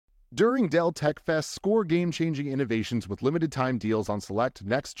During Dell Tech Fest, score game-changing innovations with limited-time deals on select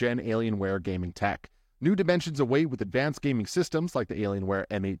next-gen Alienware gaming tech. New dimensions await with advanced gaming systems like the Alienware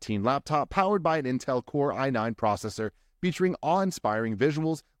M18 laptop powered by an Intel Core i9 processor featuring awe-inspiring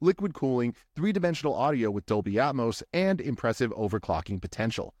visuals, liquid cooling, three-dimensional audio with Dolby Atmos, and impressive overclocking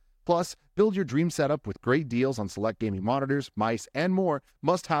potential. Plus, build your dream setup with great deals on select gaming monitors, mice, and more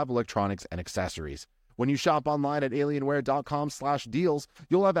must-have electronics and accessories. When you shop online at alienware.com/deals,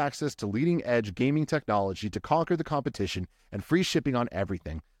 you'll have access to leading-edge gaming technology to conquer the competition and free shipping on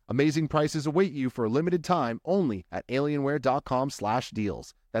everything. Amazing prices await you for a limited time only at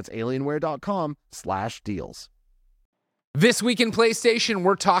alienware.com/deals. That's alienware.com/deals. This week in PlayStation,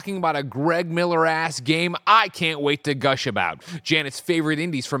 we're talking about a Greg Miller-ass game I can't wait to gush about, Janet's favorite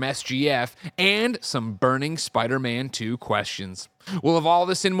indies from SGF, and some burning Spider-Man 2 questions. We'll have all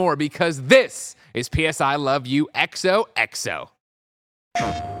this and more because this is PS I Love You XOXO.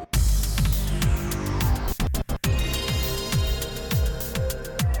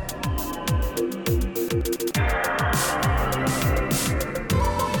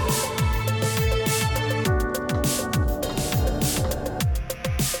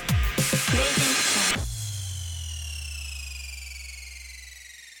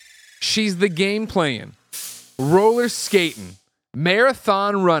 She's the game playing, roller skating,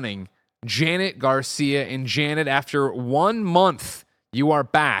 marathon running, Janet Garcia. And Janet, after 1 month, you are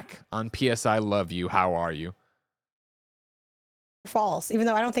back on PS I Love You. How are you? False, even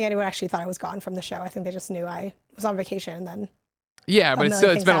though I don't think anyone actually thought I was gone from the show. I think they just knew I was on vacation and then. Yeah, but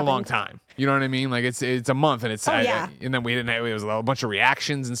it's been a long time. You know what I mean? Like it's a month and it's and then we didn't have, it was a bunch of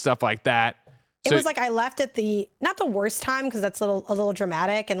reactions and stuff like that. It was like I left at not the worst time because that's a little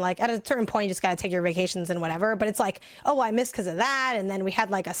dramatic, and like at a certain point you just gotta take your vacations and whatever. But it's like, oh, I missed because of that, and then we had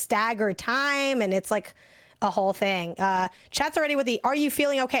like a staggered time, and it's like a whole thing. Chat's already with the "Are you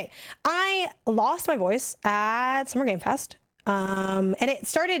feeling okay?" I lost my voice at Summer Game Fest. And it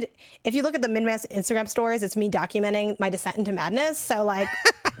started, if you look at the Min-Mass Instagram stories, it's me documenting my descent into madness. So like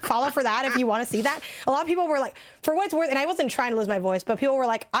follow for that if you want to see that. A lot of people were like, for what it's worth, and I wasn't trying to lose my voice, but people were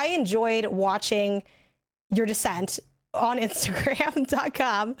like, I enjoyed watching your descent on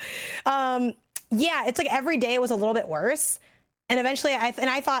Instagram.com. Yeah, it's like every day was a little bit worse. And eventually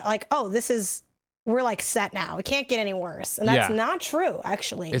I thought like, oh, we're like set now. It can't get any worse. And that's not true,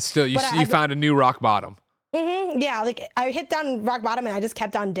 actually. It's still, you found a new rock bottom. Mm-hmm. Yeah, like I hit down rock bottom and I just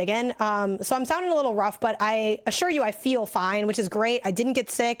kept on digging. So I'm sounding a little rough, but I assure you I feel fine, which is great. I didn't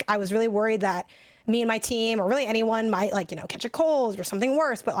get sick. I was really worried that me and my team or really anyone might catch a cold or something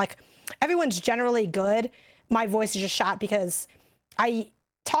worse, but like everyone's generally good. My voice is just shot because I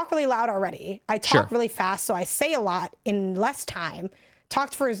talk really loud already. I talk really fast, so I say a lot in less time.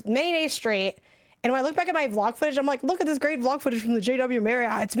 Talked for many days straight. And when I look back at my vlog footage, I'm like, look at this great vlog footage from the JW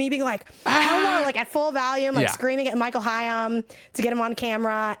Marriott. It's me being like, hello, like at full volume, like screaming at Michael Hyam to get him on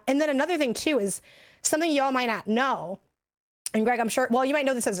camera. And then another thing too is something y'all might not know. And Greg, I'm sure, well, you might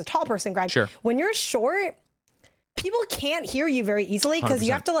know this as a tall person, Greg. Sure. When you're short, people can't hear you very easily because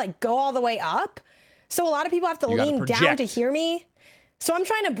you have to like go all the way up. So a lot of people have to lean down to hear me. So I'm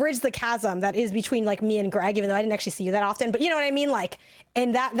trying to bridge the chasm that is between like me and Greg, even though I didn't actually see you that often, but you know what I mean? Like,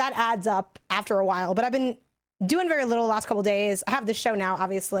 and that adds up after a while, but I've been doing very little the last couple of days. I have this show now,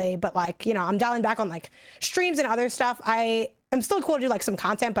 obviously, but like, you know, I'm dialing back on like streams and other stuff. I'm still cool to do like some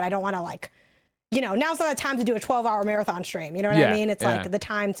content, but I don't want to like, you know, now's not the time to do a 12-hour marathon stream. You know what I mean? It's like the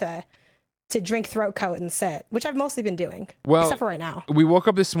time to drink throat coat and sit, which I've mostly been doing, except for right now. We woke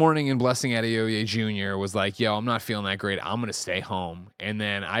up this morning and Blessing Adeoye Jr. was like, yo, I'm not feeling that great. I'm going to stay home. And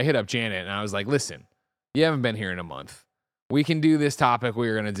then I hit up Janet and I was like, listen, you haven't been here in a month. We can do this topic we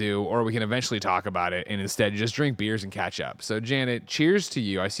were going to do, or we can eventually talk about it and instead just drink beers and catch up. So Janet, cheers to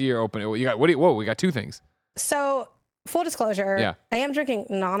you. I see you're open. You got, whoa, we got two things. So full disclosure, I am drinking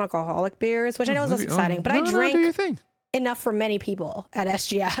non-alcoholic beers, which I know is less exciting, but I drink do your thing. Enough for many people at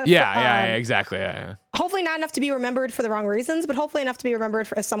SGF. Yeah, exactly. Yeah. Hopefully not enough to be remembered for the wrong reasons, but hopefully enough to be remembered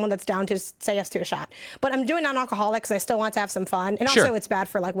as someone that's down to say yes to a shot. But I'm doing non-alcoholic because I still want to have some fun. And also it's bad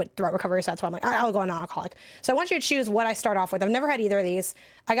for like with throat recovery, so that's why I'm like, I'll go non-alcoholic. So I want you to choose what I start off with. I've never had either of these.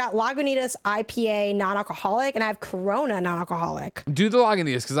 I got Lagunitas IPA non-alcoholic, and I have Corona non-alcoholic. Do the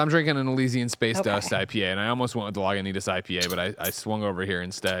Lagunitas, because I'm drinking an Elysian Space Dust IPA, and I almost went with the Lagunitas IPA, but I swung over here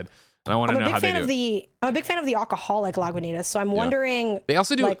instead. And I want to know how they do. I'm a big fan of the alcoholic Lagunitas, so I'm wondering. They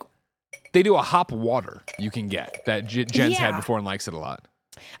also do they do a hop water you can get that Jen's had before and likes it a lot.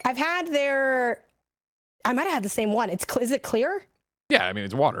 I've had I might have had the same one. Is it clear? Yeah, I mean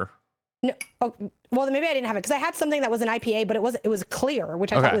it's water. No, well then maybe I didn't have it because I had something that was an IPA, but it was clear,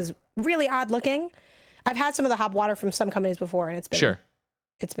 which I thought was really odd looking. I've had some of the hop water from some companies before, and it's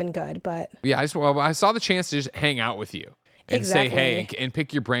it's been good. But yeah, I saw the chance to just hang out with you. And say hey and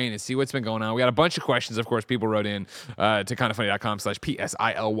pick your brain and see what's been going on. We got a bunch of questions. Of course, people wrote in to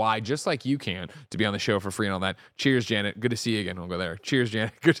kindafunny.com/PSILY, just like you can, to be on the show for free and all that. Cheers, Janet. Good to see you again. We'll go there. Cheers,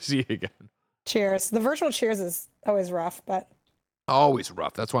 Janet. Good to see you again. Cheers. The virtual cheers is always rough, but always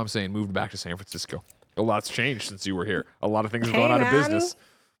rough. That's why I'm saying moved back to San Francisco. A lot's changed since you were here. A lot of things have gone out of business.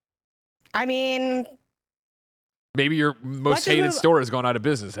 I mean, maybe your most hated store has gone out of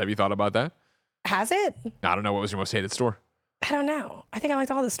business. Have you thought about that? Has it? I don't know. What was your most hated store? I don't know. I think I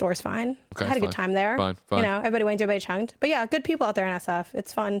liked all the stores fine. Okay, I had a good time there. Fine. You know, everybody went, everybody chunked. But yeah, good people out there and stuff.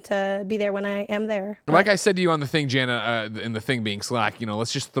 It's fun to be there when I am there. Like I said to you on the thing, Jana, in the thing being Slack, you know,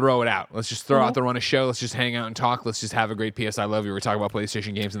 let's just throw it out. Let's just throw out the run of show. Let's just hang out and talk. Let's just have a great PS I Love You. We're talking about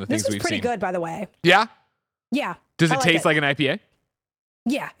PlayStation games and the things we've seen. This is pretty good, by the way. Yeah? Yeah. Does it taste like an IPA?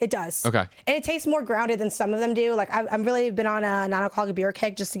 Yeah, it does. Okay. And it tastes more grounded than some of them do. Like I've really been on a non-alcoholic beer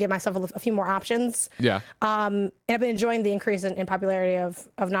kick just to give myself a few more options. Yeah. And I've been enjoying the increase in popularity of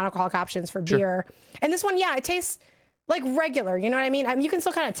non-alcoholic options for beer. And this one, yeah, it tastes like regular. You know what I mean? You can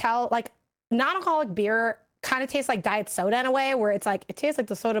still kind of tell, like, non-alcoholic beer kind of tastes like diet soda in a way, where it's like it tastes like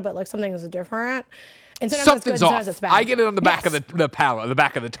the soda, but like something is different. And something's off. I get it on the back of the palate, the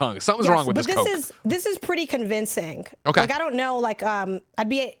back of the tongue. Something's wrong with this Coke. This is pretty convincing. Okay. Like I don't know, like I'd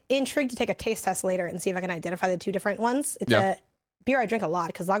be intrigued to take a taste test later and see if I can identify the two different ones. It's a beer I drink a lot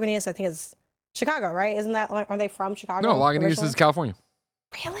because Lagunitas I think is Chicago, right? Isn't that, are they from Chicago? No, Lagunitas is California.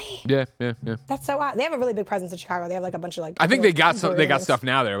 Really? Yeah. That's so odd. They have a really big presence in Chicago. They have like a bunch of like. I think they got stuff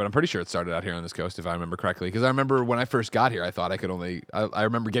now there, but I'm pretty sure it started out here on this coast, if I remember correctly. Because I remember when I first got here, I thought I could only. I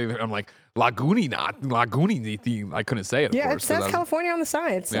remember getting there. I'm like Laguni. I couldn't say it. It says California on the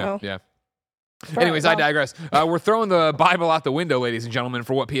side. So yeah. Anyways, I digress. We're throwing the Bible out the window, ladies and gentlemen,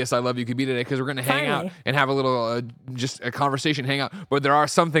 for what PS I Love You could be today, because we're going to hang out and have a little, just a conversation, hang out. But there are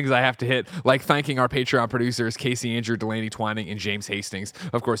some things I have to hit, like thanking our Patreon producers, Casey, Andrew, Delaney, Twining, and James Hastings.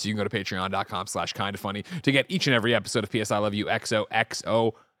 Of course, you can go to patreon.com/kindafunny to get each and every episode of PS I Love You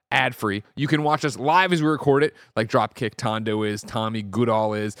XOXO ad-free. You can watch us live as we record it, like Dropkick Tondo is, Tommy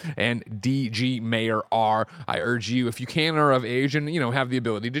Goodall is, and DG Mayor R. I urge you, if you can or of age and, have the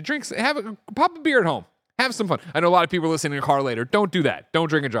ability to drink, pop a beer at home. Have some fun. I know a lot of people are listening in a car later. Don't do that. Don't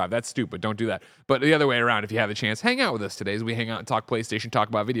drink and drive. That's stupid. Don't do that. But the other way around, if you have the chance, hang out with us today as we hang out and talk PlayStation, talk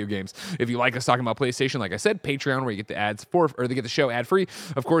about video games. If you like us talking about PlayStation, like I said, Patreon, where you get the ads they get the show ad free.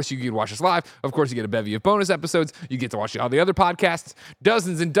 Of course, you can watch us live. Of course, you get a bevy of bonus episodes. You get to watch all the other podcasts,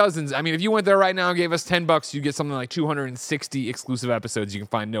 dozens and dozens. I mean, if you went there right now and gave us $10, you get something like 260 exclusive episodes you can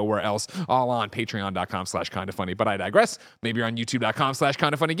find nowhere else, all on patreon.com/kindafunny. But I digress. Maybe you're on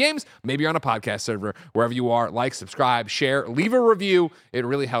youtube.com/kindafunnygames. Maybe you're on a podcast server. Wherever you are, like, subscribe, share, leave a review. It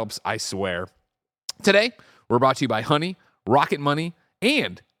really helps, I swear. Today, we're brought to you by Honey, Rocket Money,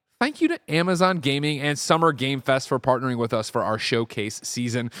 and thank you to Amazon Gaming and Summer Game Fest for partnering with us for our showcase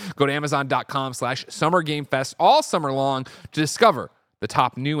season. Go to amazon.com/Summer Game Fest all summer long to discover the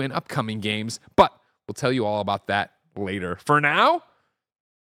top new and upcoming games, but we'll tell you all about that later. For now,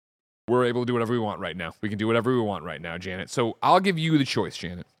 we're able to do whatever we want right now. We can do whatever we want right now, Janet. So I'll give you the choice,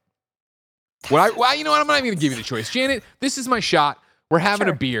 Janet. You know what? I'm not even going to give you the choice. Janet, this is my shot. We're having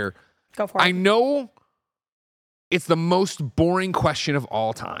a beer. Go for it. I know it's the most boring question of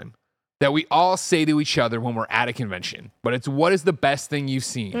all time that we all say to each other when we're at a convention, but it's what is the best thing you've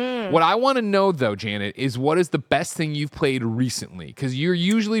seen? What I want to know, though, Janet, is what is the best thing you've played recently? Because you're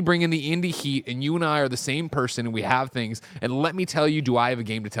usually bringing the indie heat, and you and I are the same person, and we have things. And let me tell you, do I have a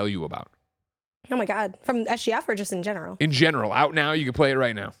game to tell you about? Oh, my God. From SGF or just in general? In general. Out now. You can play it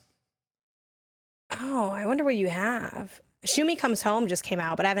right now. Oh, I wonder what you have. Shumi Comes Home just came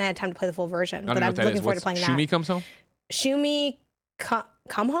out, but I haven't had time to play the full version. But I'm looking forward to playing that. Shumi Comes Home? Shumi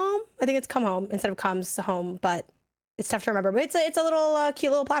Come Home? I think it's Come Home instead of Comes Home, but it's tough to remember. But it's a little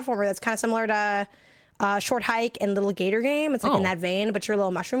cute little platformer that's kind of similar to Short Hike and Little Gator Game. It's like in that vein, but you're a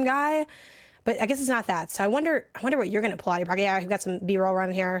little mushroom guy. But I guess it's not that. So I wonder what you're going to pull out of your pocket. Yeah, we've got some B-roll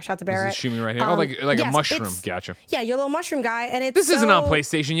around here. Shout out to Barrett. This is Shumi right here. Like yes, a mushroom. Gotcha. Yeah, you're a little mushroom guy. And this isn't on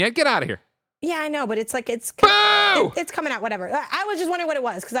PlayStation yet. Get out of here. Yeah, I know, but it's coming out, whatever. I was just wondering what it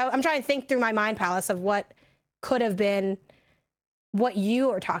was, because I'm trying to think through my mind palace of what could have been what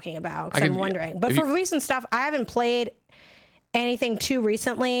you are talking about, because I'm wondering. But for recent stuff, I haven't played anything too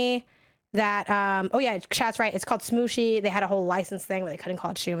recently that, chat's right. It's called Smooshy. They had a whole license thing where they couldn't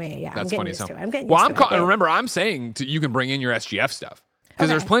call it Shumi. Yeah, that's I'm getting funny. used to it. I'm getting used to it. Remember, I'm saying you can bring in your SGF stuff. Because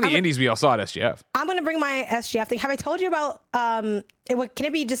there's plenty of indies we all saw at SGF. I'm going to bring my SGF thing. Have I told you about, can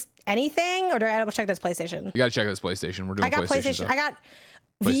it be just anything? Or do I have to check this PlayStation? You got to check this PlayStation. We're doing PlayStation stuff. I got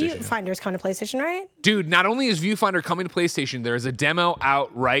PlayStation. Viewfinder's coming to PlayStation, right? Dude, not only is Viewfinder coming to PlayStation, there is a demo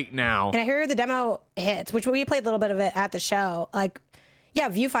out right now. And I hear the demo hits, which we played a little bit of it at the show. Like, yeah,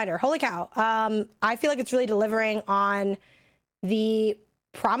 Viewfinder, holy cow. I feel like it's really delivering on the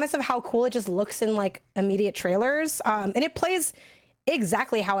promise of how cool it just looks in like immediate trailers. And it plays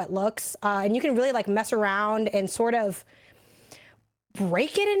exactly how it looks. And you can really like mess around and sort of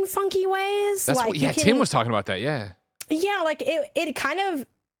break it in funky ways. That's like, what, yeah, Tim was talking about that, yeah. Yeah, like it kind of,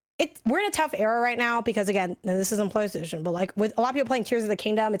 we're in a tough era right now because again, this isn't PlayStation, but like with a lot of people playing Tears of the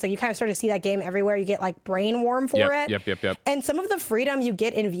Kingdom, it's like you kind of start to see that game everywhere. You get like brain warm for it. Yep. And some of the freedom you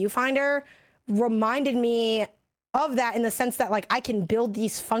get in Viewfinder reminded me of that in the sense that like I can build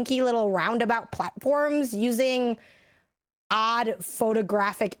these funky little roundabout platforms using odd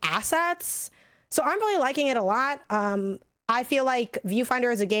photographic assets. So I'm really liking it a lot. I feel like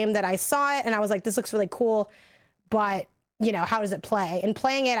Viewfinder is a game that I saw it and I was like, this looks really cool, but you know, how does it play? And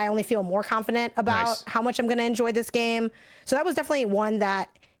playing it, I only feel more confident about how much I'm going to enjoy this game. So that was definitely one that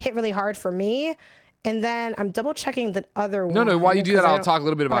hit really hard for me. And then I'm double checking the other one. No, while you do that, I'll talk a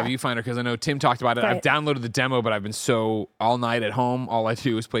little bit about Viewfinder because I know Tim talked about it. Right. I've downloaded the demo, but I've been so all night at home. All I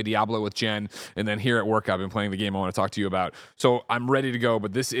do is play Diablo with Jen. And then here at work, I've been playing the game I want to talk to you about. So I'm ready to go,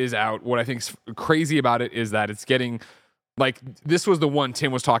 but this is out. What I think's crazy about it is that it's getting like, this was the one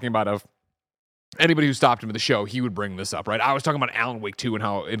Tim was talking about of, anybody who stopped him at the show, he would bring this up, right? I was talking about Alan Wake 2 and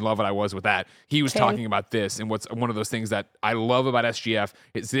how in love I was with that. He was talking about this, and what's one of those things that I love about SGF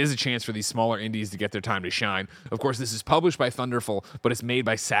is it is a chance for these smaller indies to get their time to shine. Of course, this is published by Thunderful, but it's made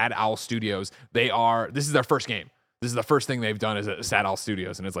by Sad Owl Studios. This is their first game. This is the first thing they've done as Sad Owl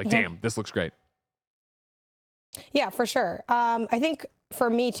Studios, and it's like, damn, this looks great. Yeah, for sure. I think for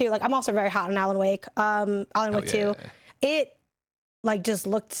me too, like I'm also very hot on Alan Wake. Alan Wake 2. It like just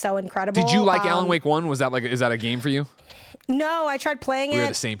looked so incredible. Did you like Alan Wake 1? Was that like, is that a game for you? No, I tried playing it. We're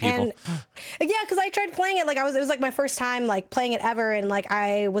the same people. Yeah, because I tried playing it. Like it was like my first time like playing it ever. And like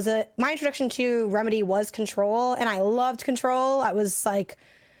my introduction to Remedy was Control, and I loved Control. I was like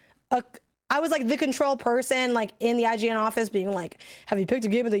the Control person, like in the IGN office being like, have you picked a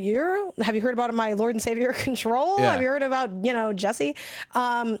game of the year? Have you heard about my Lord and Savior Control? Yeah. Have you heard about, Jesse?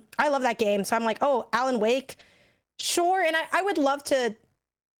 I love that game. So I'm like, oh, Alan Wake. Sure, and I would love to,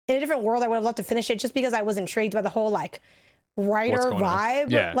 in a different world, I would have loved to finish it just because I was intrigued by the whole, like, writer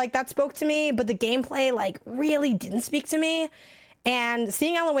vibe, like, that spoke to me, but the gameplay, like, really didn't speak to me, and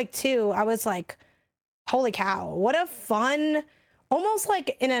seeing Alan Wake 2, I was like, holy cow, what a fun, almost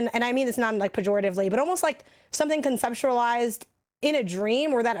like, and I mean this not, like, pejoratively, but almost like something conceptualized in a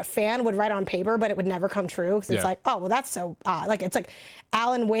dream or that a fan would write on paper, but it would never come true, because it's like, oh, well, that's so odd, like, it's like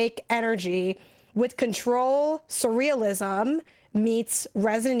Alan Wake energy, with Control surrealism meets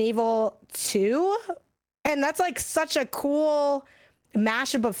Resident Evil 2. And that's like such a cool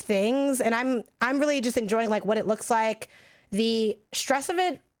mashup of things. And I'm really just enjoying like what it looks like. The stress of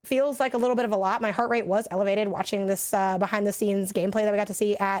it feels like a little bit of a lot. My heart rate was elevated watching this behind the scenes gameplay that we got to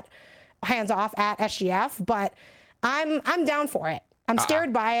see at hands off at SGF, but I'm down for it. I'm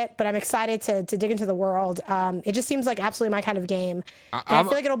scared by it, but I'm excited to dig into the world. It just seems like absolutely my kind of game. And I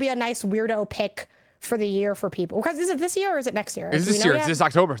feel like it'll be a nice weirdo pick for the year for people. Because is it this year or is it next year? It's this year. It's this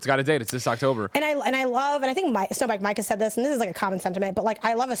October. It's got a date. It's this October. And I love, and I think Mike has said this, and this is like a common sentiment, but like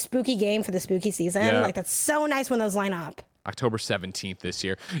I love a spooky game for the spooky season. Yeah. Like that's so nice when those line up. October 17th this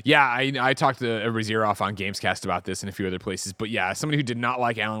year. Yeah, I talked to everybody's ear off on Gamescast about this and a few other places. But yeah, somebody who did not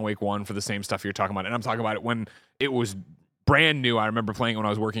like Alan Wake 1 for the same stuff you're talking about, and I'm talking about it when it was brand new. I remember playing it when I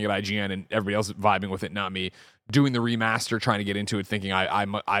was working at IGN and everybody else vibing with it, not me. Doing the remaster, trying to get into it, thinking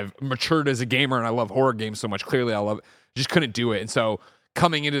I've matured as a gamer and I love horror games so much. Clearly, I love it. Just couldn't do it. And so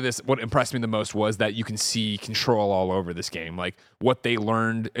coming into this, what impressed me the most was that you can see Control all over this game. Like what they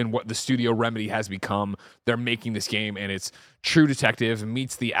learned and what the studio Remedy has become. They're making this game and it's True Detective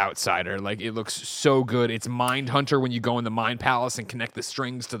meets The Outsider. Like it looks so good. It's Mind Hunter when you go in the Mind Palace and connect the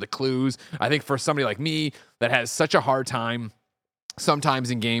strings to the clues. I think for somebody like me that has such a hard time sometimes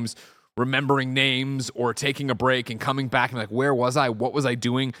in games remembering names or taking a break and coming back and like, where was I? What was I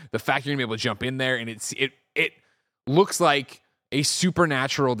doing? The fact you're gonna be able to jump in there and it looks like a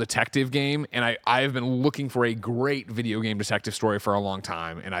supernatural detective game, and I've been looking for a great video game detective story for a long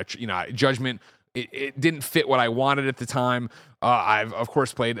time, and Judgment, it didn't fit what I wanted at the time. I've of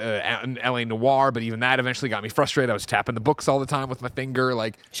course played an LA Noire, but even that eventually got me frustrated. I was tapping the books all the time with my finger.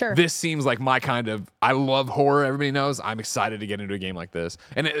 Like, sure. This seems like my kind of. I love horror. Everybody knows. I'm excited to get into a game like this.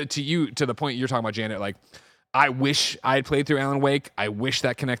 And to the point you're talking about, Janet, like I wish I had played through Alan Wake. I wish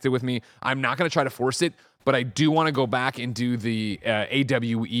that connected with me. I'm not going to try to force it, but I do want to go back and do the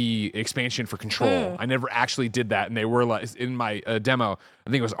AWE expansion for Control. I never actually did that, and they were like in my demo. I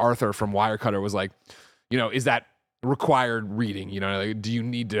think it was Arthur from Wirecutter was like, is that required reading? Like, do you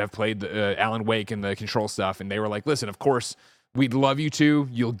need to have played the Alan Wake and the Control stuff? And they were like, listen, of course, we'd love you to.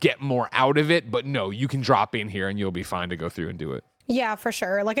 You'll get more out of it, but no, you can drop in here and you'll be fine to go through and do it. Yeah, for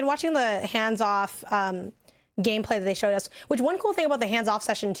sure. Like in watching the hands-off gameplay that they showed us, which one cool thing about the hands-off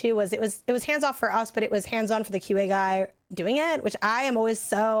session too was it was hands-off for us, but it was hands-on for the QA guy doing it, which I am always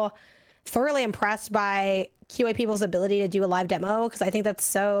so thoroughly impressed by QA people's ability to do a live demo, because I think that's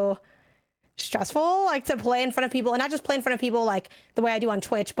so stressful, like to play in front of people, and not just play in front of people like the way I do on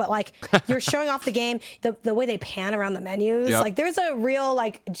Twitch, but like you're showing off the game, the way they pan around the menus. Yep. Like there's a real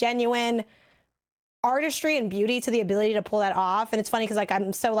like genuine artistry and beauty to the ability to pull that off. And it's funny because like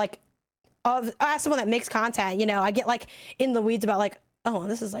I'm so like as someone that makes content, I get like in the weeds about like, oh,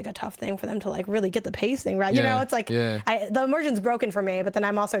 this is like a tough thing for them to like really get the pacing right. It's like the immersion's broken for me, but then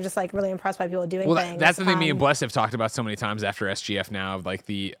I'm also just like really impressed by people doing things. That's the thing me and Bless have talked about so many times after SGF now, of like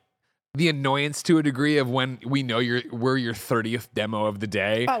the annoyance to a degree of when we know we're your 30th demo of the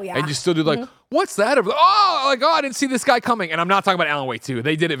day. Oh, yeah. And you still do like, what's that? Oh, I didn't see this guy coming. And I'm not talking about Alan Wake 2.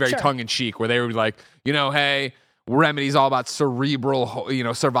 They did it very tongue-in-cheek, where they were like, hey, Remedy's all about cerebral,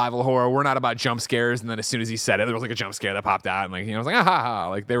 survival horror. We're not about jump scares. And then as soon as he said it, there was like a jump scare that popped out. And like, I was like, ah, ha, ha.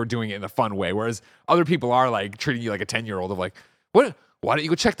 Like they were doing it in a fun way. Whereas other people are like treating you like a 10-year-old of like, what? Why don't you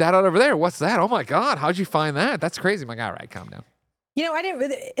go check that out over there? What's that? Oh my God. How'd you find that? That's crazy. I'm like, all right, calm down. I didn't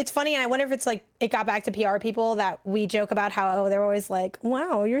really, it's funny. And I wonder if it's like, it got back to PR people that we joke about how, they're always like,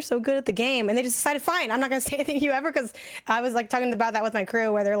 wow, you're so good at the game. And they just decided, fine, I'm not going to say anything to you ever. Cause I was like talking about that with my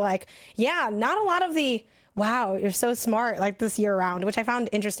crew where they're like, yeah, not a lot of the, wow, you're so smart, like this year round, which I found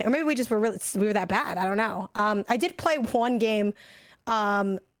interesting. Or maybe we were that bad. I don't know. I did play one game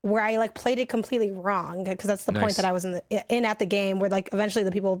where I like played it completely wrong, because that's the point that I was in at the game, where like eventually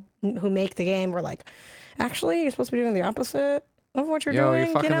the people who make the game were like, actually, you're supposed to be doing the opposite of what you're doing.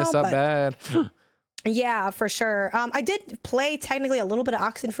 You're fucking this up bad. Yeah, for sure. I did play technically a little bit of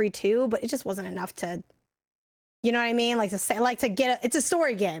Oxenfree too, but it just wasn't enough to, you know what I mean? Like to say, like to get it's a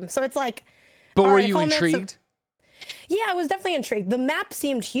story game, so it's like. But were you intrigued? Yeah, I was definitely intrigued. The map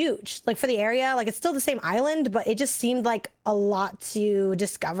seemed huge, like for the area. Like it's still the same island, but it just seemed like a lot to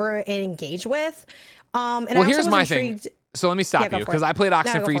discover and engage with. And well, here's my thing. So let me stop you, because I played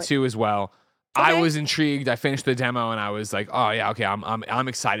Oxenfree 2 as well. Okay. I was intrigued. I finished the demo and I was like, oh yeah, okay, I'm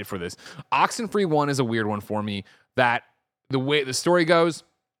excited for this. Oxenfree 1 is a weird one for me. That the way the story goes,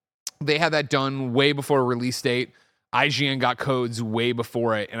 they had that done way before release date. IGN got codes way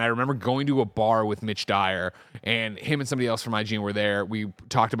before it, and I remember going to a bar with Mitch Dyer, and him and somebody else from IGN were there. We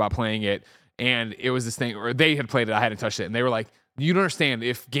talked about playing it, and it was this thing, or they had played it, I hadn't touched it, and they were like, you don't understand,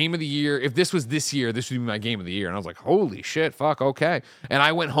 if game of the year, if this was this year, this would be my game of the year. And I was like, holy shit, fuck, okay. And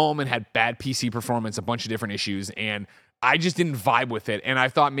I went home and had bad PC performance, a bunch of different issues, and I just didn't vibe with it. And I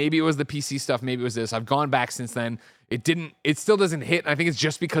thought maybe it was the PC stuff, maybe it was this. I've gone back since then. It still doesn't hit. And I think it's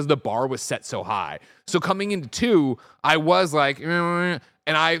just because the bar was set so high. So coming into 2, I was like, and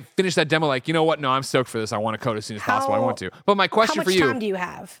I finished that demo like, you know what? No, I'm stoked for this. I want to code as soon as possible. I want to. But my question for you. How much time do you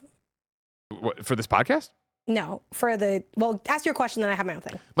have? What, for this podcast? No, ask your question, then I have my own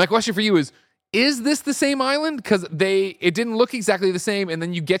thing. My question for you is this the same island? Because it didn't look exactly the same, and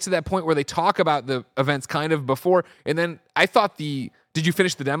then you get to that point where they talk about the events kind of before, and then I thought did you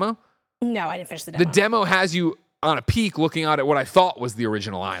finish the demo? No, I didn't finish the demo. The demo has you on a peak looking out at what I thought was the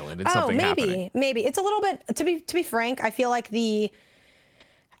original island and something happening. Maybe. It's a little bit, to be frank, I feel like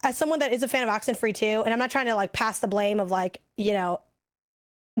as someone that is a fan of Oxenfree 2, and I'm not trying to like pass the blame of like,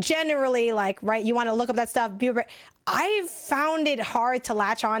 generally like, right, you want to look up that stuff. I found it hard to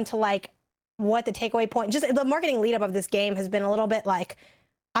latch on to like what the takeaway point, just the marketing lead up of this game has been a little bit like,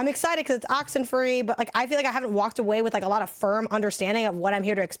 I'm excited because it's Oxenfree, but like I feel like I haven't walked away with like a lot of firm understanding of what I'm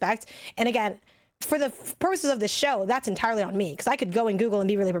here to expect. And again, for the purposes of this show, that's entirely on me, because I could go and Google and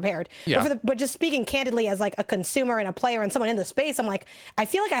be really prepared. Yeah. But just speaking candidly as like a consumer and a player and someone in the space, I'm like, I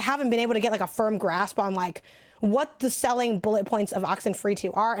feel like I haven't been able to get like a firm grasp on like what the selling bullet points of Oxenfree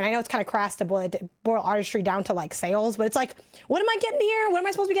 2 are. And I know it's kind of crass to boil artistry down to like sales, but it's like, what am I getting here? What am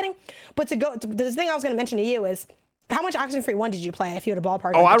I supposed to be getting? But the thing I was going to mention to you is, how much Oxenfree 1 did you play if you had a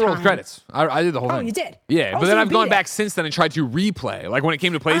ballpark? Oh, I rolled credits. I did the whole thing. Oh, you did? Yeah, but then I've gone back since then and tried to replay. Like when it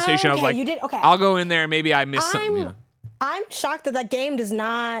came to PlayStation, I was like, you did? Okay. I'll go in there and maybe I missed something. I'm shocked that game does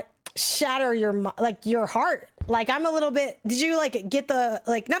not shatter your heart. Like I'm a little bit, did you like get not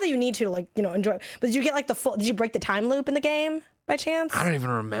that you need to like, enjoy, but did you get like did you break the time loop in the game? by chance? I don't even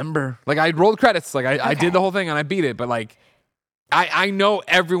remember. Like, I rolled credits. Like, I did the whole thing and I beat it. But, like, I know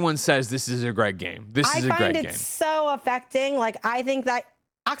everyone says this is a Greg game. This is a Greg game. I find it so affecting. Like, I think that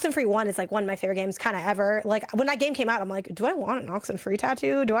Oxenfree 1 is like one of my favorite games kind of ever. Like, when that game came out, I'm like, do I want an Oxenfree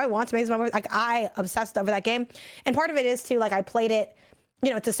tattoo? Do I want to make my like, I obsessed over that game. And part of it is too, like, I played it, you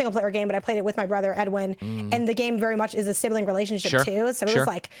know, it's a single player game, but I played it with my brother Edwin, and the game very much is a sibling relationship too. So it was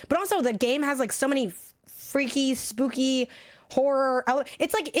like, but also the game has like so many freaky, spooky horror.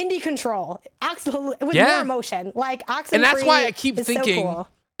 It's like indie Control, absolutely, with more emotion. Like Oxenfree, and that's why I keep thinking so cool.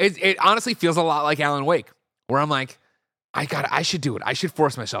 it honestly feels a lot like Alan Wake, where I'm like, I should do it. I should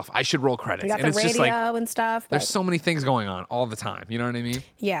force myself. I should roll credits. We got and the it's radio just like and stuff. There's so many things going on all the time. You know what I mean?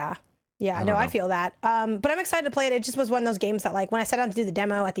 Yeah. No, I feel that. But I'm excited to play it. It just was one of those games that, like, when I sat down to do the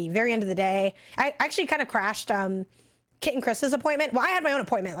demo at the very end of the day, I actually kind of crashed Kit and Chris's appointment. Well, I had my own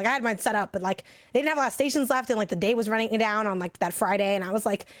appointment. Like, I had mine set up, but, like, they didn't have a lot of stations left, and, like, the day was running down on, like, that Friday, and I was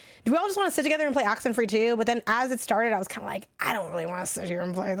like, do we all just want to sit together and play Oxenfree 2? But then as it started, I was kind of like, I don't really want to sit here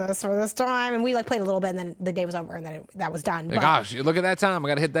and play this for this time. And we, like, played a little bit, and then the day was over, and then that was done. Like, gosh, look at that time. I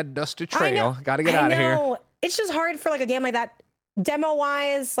got to hit that dusty trail. Got to get out of here. It's just hard for, like, a game like that. Demo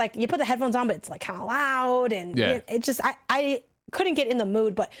wise, like, you put the headphones on, but it's like kind of loud, and it just I couldn't get in the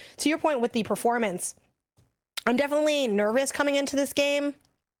mood. But to your point with the performance, I'm definitely nervous coming into this game.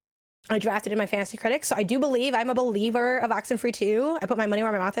 I drafted in my fantasy critics, so I do believe I'm a believer of Oxenfree 2. I put my money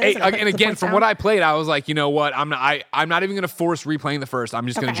where my mouth is. And again, from what I played, I was like, you know what? I'm not even going to force replaying the first. I'm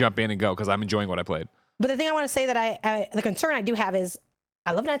just going to jump in and go because I'm enjoying what I played. But the thing I want to say that the concern I do have is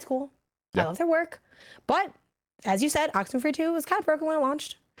I love Night School. I love their work, but as you said, Oxenfree 2 was kind of broken when it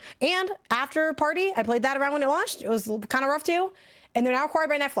launched. And after Party, I played that around when it launched. It was kind of rough too. And they're now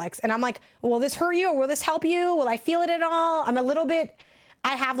acquired by Netflix. And I'm like, will this hurt you or will this help you? Will I feel it at all? I'm a little bit,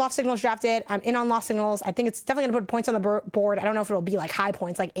 I have Lost Signals drafted. I'm in on Lost Signals. I think it's definitely going to put points on the board. I don't know if it'll be like high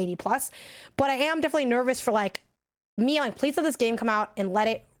points, like 80 plus. But I am definitely nervous for like me. I'm like, please let this game come out and let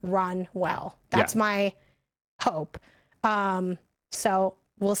it run well. That's my hope. So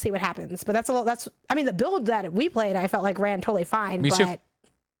we'll see what happens. But I mean, the build that we played, I felt like ran totally fine. Me too.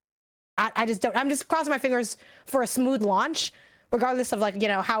 I just don't, I'm just crossing my fingers for a smooth launch, regardless of like, you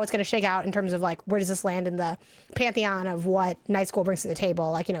know, how it's going to shake out in terms of like, where does this land in the pantheon of what Night School brings to the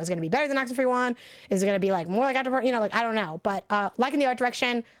table? Like, you know, is it going to be better than Oxenfree 1? Is it going to be like more like After, you know, like, I don't know. But liking the art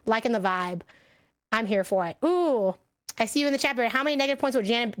direction, liking the vibe, I'm here for it. Ooh, I see you in the chat, but how many negative points would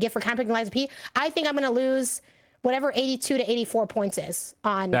Janet get for counterpicking Liza P? I think I'm going to lose whatever 82 to 84 points is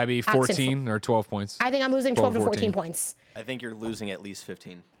on. That'd be 14 or 12 points. I think I'm losing 12 to 14 points. I think you're losing at least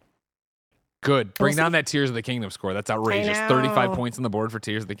 15. Good. Bring down that Tears of the Kingdom score. That's outrageous. 35 points on the board for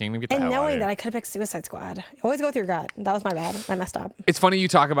Tears of the Kingdom. Get the hell out of here. And knowing that I could have picked Suicide Squad. Always go with your gut. That was my bad. I messed up. It's funny you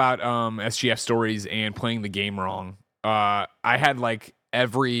talk about SGF stories and playing the game wrong. I had like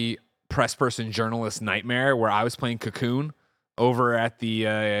every press person journalist nightmare where I was playing Cocoon over at the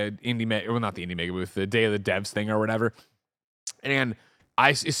not the Indie Mega booth, the Day of the Devs thing or whatever. And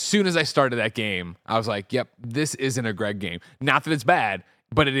as soon as I started that game, I was like, yep, this isn't a Greg game. Not that it's bad,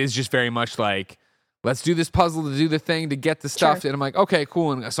 but it is just very much like, let's do this puzzle to do the thing to get the stuff. Sure. And I'm like, okay,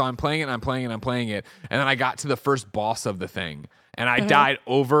 cool. And so I'm playing it. And then I got to the first boss of the thing. And I died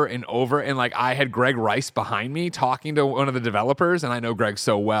over and over. And like I had Greg Rice behind me talking to one of the developers. And I know Greg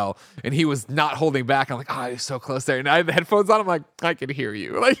so well. And he was not holding back. I'm like, oh, he's so close there. And I had the headphones on. I'm like, I can hear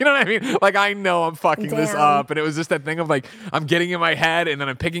you. Like, you know what I mean? Like, I know I'm fucking this up. And it was just that thing of like, I'm getting in my head and then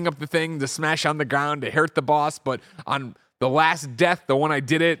I'm picking up the thing to smash on the ground to hurt the boss. But on the last death, the one I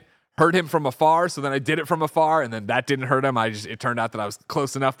did it, hurt him from afar, so then I did it from afar, and then that didn't hurt him. It turned out that I was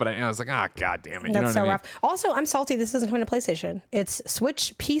close enough, but I was like, god damn it. You That's know what rough. Also, I'm salty this isn't coming to PlayStation. It's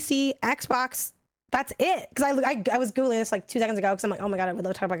Switch, PC, Xbox. That's it. Because I was Googling this like 2 seconds ago because I'm like, oh my god, I would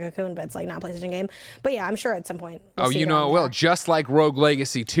love to talk about Cocoon, but it's like not a PlayStation game. But yeah, I'm sure at some point. Well, just like Rogue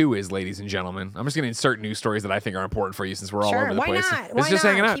Legacy 2 is, ladies and gentlemen. I'm just going to insert news stories that I think are important for you since we're all over the place. Why just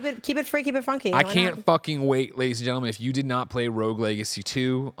not? Hanging out. Keep it free, keep it funky. I can't fucking wait, ladies and gentlemen. If you did not play Rogue Legacy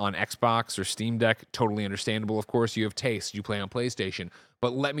 2 on Xbox or Steam Deck, totally understandable. Of course, you have taste. You play on PlayStation.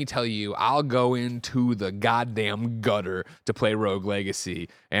 But let me tell you, I'll go into the goddamn gutter to play Rogue Legacy.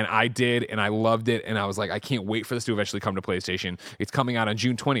 And I did, and I loved it. And I was like, I can't wait for this to eventually come to PlayStation. It's coming out on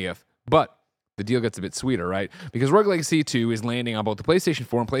June 20th. But the deal gets a bit sweeter, right? Because Rogue Legacy 2 is landing on both the PlayStation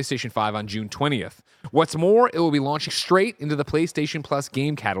 4 and PlayStation 5 on June 20th. What's more, it will be launching straight into the PlayStation Plus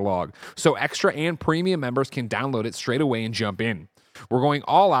game catalog. So extra and premium members can download it straight away and jump in. We're going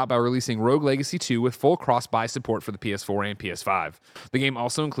all out by releasing Rogue Legacy 2 with full cross-buy support for the PS4 and PS5. The game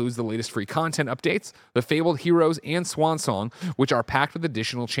also includes the latest free content updates, the Fabled Heroes and Swan Song, which are packed with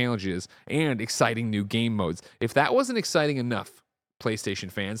additional challenges and exciting new game modes. If that wasn't exciting enough,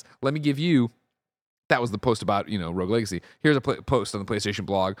 PlayStation fans, let me give you, that was the post about, Rogue Legacy. Here's a post on the PlayStation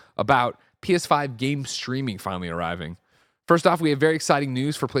blog about PS5 game streaming finally arriving. First off, we have very exciting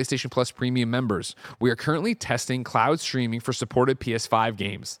news for PlayStation Plus Premium members. We are currently testing cloud streaming for supported PS5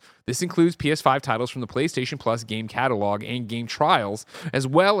 games. This includes PS5 titles from the PlayStation Plus game catalog and game trials, as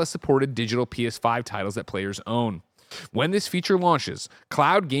well as supported digital PS5 titles that players own. When this feature launches,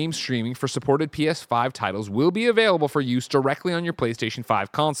 cloud game streaming for supported PS5 titles will be available for use directly on your PlayStation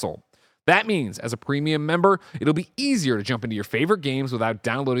 5 console. That means, as a premium member, it'll be easier to jump into your favorite games without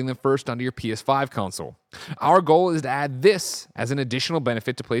downloading them first onto your PS5 console. Our goal is to add this as an additional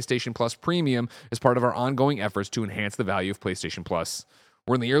benefit to PlayStation Plus Premium as part of our ongoing efforts to enhance the value of PlayStation Plus.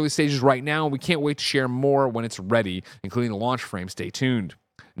 We're in the early stages right now, and we can't wait to share more when it's ready, including the launch frame. Stay tuned.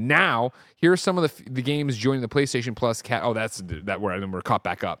 Now, here are some of the games joining the PlayStation Plus we're caught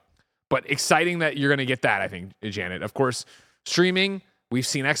back up. But exciting that you're going to get that, I think, Janet. Of course, streaming. We've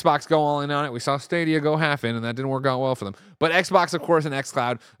seen Xbox go all in on it. We saw Stadia go half in, and that didn't work out well for them. But Xbox, of course, and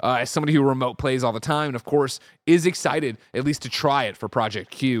xCloud, as somebody who remote plays all the time, and of course, is excited at least to try it for Project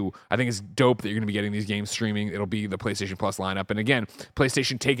Q. I think it's dope that you're going to be getting these games streaming. It'll be the PlayStation Plus lineup. And again,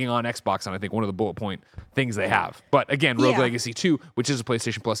 PlayStation taking on Xbox on, I think, one of the bullet point things they have. But again, Rogue Legacy 2, which is a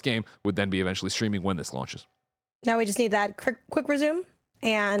PlayStation Plus game, would then be eventually streaming when this launches. Now we just need that quick resume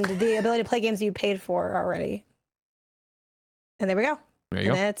and the ability to play games you paid for already. And there we go. There you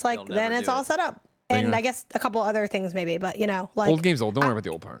and go. then it's like, then it's all set up. And I guess a couple other things maybe, but old game's old. Don't worry about the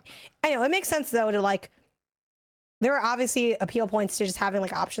old part. I know it makes sense though to there are obviously appeal points to just having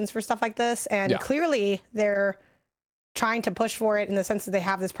options for stuff like this, and clearly they're trying to push for it in the sense that they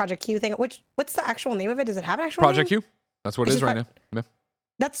have this Project Q thing. What's the actual name of it? Does it have an actual Project name? Q? That's what it is right now. Yeah.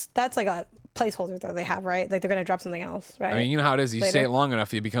 That's like a placeholder though they have, right? Like they're gonna drop something else, right? I mean, you know how it is. You say it long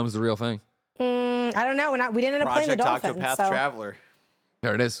enough, it becomes the real thing. I don't know. We didn't end up playing the Dolphins. Project Octopath Traveler.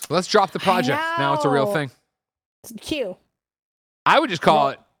 There it is. Let's drop the project. Now it's a real thing. Q. I would just call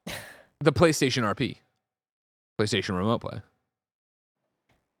it the PlayStation RP. PlayStation Remote Play.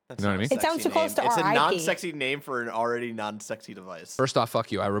 You know what I mean? It sounds too close to It's RIP. a non-sexy name for an already non-sexy device. First off,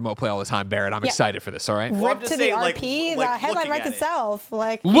 fuck you. I remote play all the time, Barrett. I'm excited for this, all right? Rip to the RP. The headline writes itself.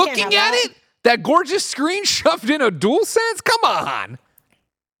 Looking at it? That gorgeous screen shoved in a DualSense? Come on.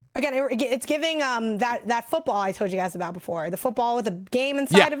 Again, it's giving that football I told you guys about before. The football with a game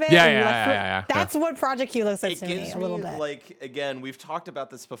inside of it. Yeah. That's what Project Q looks like to me gives a little bit. Again, we've talked about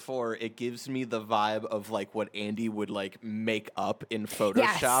this before. It gives me the vibe of what Andy would make up in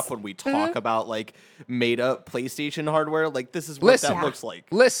Photoshop when we talk about made up PlayStation hardware. This is what that looks like.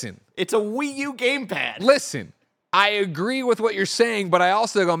 Listen. It's a Wii U gamepad. Listen. I agree with what you're saying, but I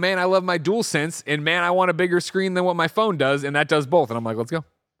also go, man, I love my DualSense, and man, I want a bigger screen than what my phone does, and that does both. And I'm like, let's go.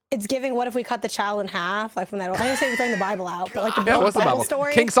 It's giving, what if we cut the child in half? From that, I didn't say we're throwing the Bible out, but the Bible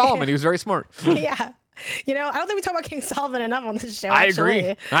story. King Solomon, he was very smart. Yeah. I don't think we talk about King Solomon enough on this show. I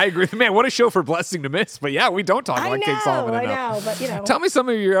agree. Man, what a show for Blessing to miss. But yeah, we don't talk about King Solomon enough. I know, but Tell me some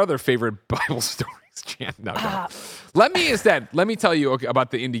of your other favorite Bible stories, Jan. No. Let me tell you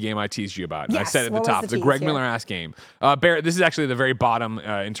about the indie game I teased you about. Yes, I said at the top, the Greg Miller ass game. Barrett, this is actually the very bottom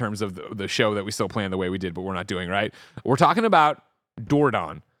in terms of the show that we still plan the way we did, but we're not doing, right? We're talking about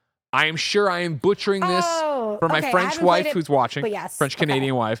Dordon. I am sure I am butchering this for my French wife who's watching. Yes.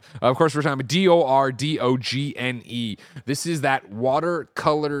 French-Canadian wife. Of course, we're talking about Dordogene. This is that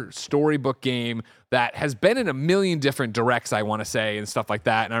watercolor storybook game that has been in a million different directs, I want to say, and stuff like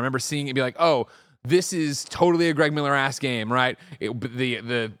that. And I remember seeing it and be like, oh, this is totally a Greg Miller-ass game, right?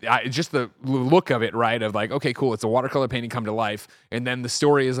 Just the look of it, right? Of okay, cool, it's a watercolor painting come to life. And then the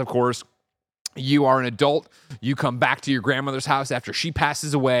story is, of course, you are an adult, you come back to your grandmother's house after she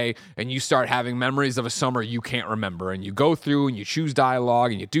passes away, and you start having memories of a summer you can't remember. And you go through and you choose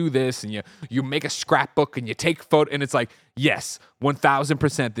dialogue and you do this and you make a scrapbook and you take photo. And it's like, yes,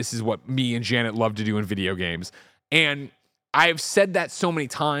 1000%, this is what me and Janet love to do in video games. And I've said that so many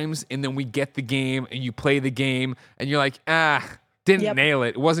times, and then we get the game and you play the game and you're like, didn't nail it.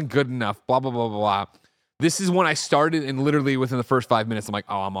 It wasn't good enough, blah, blah, blah, blah, blah. This is when I started, and literally within the first 5 minutes, I'm like,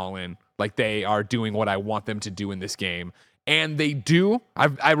 oh, I'm all in. They are doing what I want them to do in this game. And they do.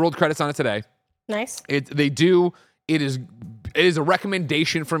 I rolled credits on it today. Nice. They do. It is a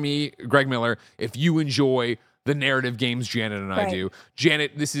recommendation for me, Greg Miller, if you enjoy the narrative games Janet and I do.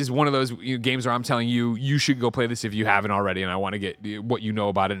 Janet, this is one of those games where I'm telling you, you should go play this if you haven't already, and I want to get what you know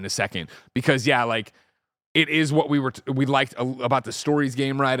about it in a second. Because, it is what we liked about the stories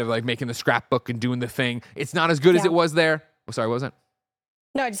game, right? Of like making the scrapbook and doing the thing. It's not as good as it was there. Oh, sorry, what was it?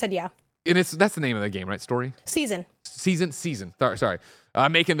 No, I just said yeah. And that's the name of the game, right? Story? Season. Sorry.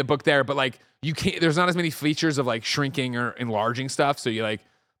 Making the book there, but like you can't, there's not as many features of like shrinking or enlarging stuff. So you like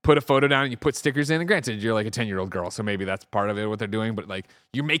put a photo down and you put stickers in. And granted, you're like a 10-year-old girl, so maybe that's part of it, what they're doing. But like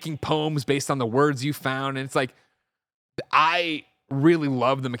you're making poems based on the words you found. And it's like, I really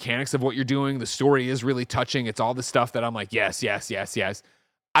love the mechanics of what you're doing. The story is really touching. It's all the stuff that I'm like, yes.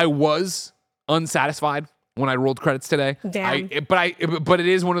 I was unsatisfied when I rolled credits today. Damn. But it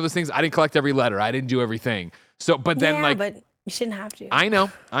is one of those things. I didn't collect every letter. I didn't do everything. So, but then but you shouldn't have to. I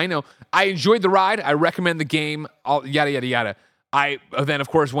know. I enjoyed the ride. I recommend the game. All yada yada yada. I then of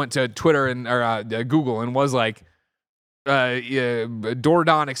course went to Twitter or Google and was like,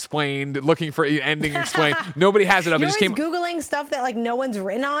 Dordon explained, looking for ending explained. Nobody has it up. You're It just came Googling stuff that like no one's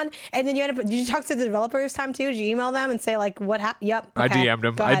written on, and then you end up. Did you talk to the developers time too? Did you email them and say like what happened? Yep. Okay,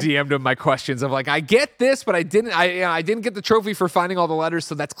 I DM'd him my questions of like, I get this, but I didn't get the trophy for finding all the letters,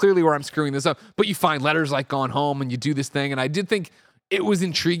 so that's clearly where I'm screwing this up. But you find letters like Gone Home and you do this thing, and I did think it was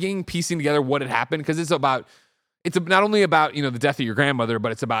intriguing piecing together what had happened, because it's not only about, the death of your grandmother,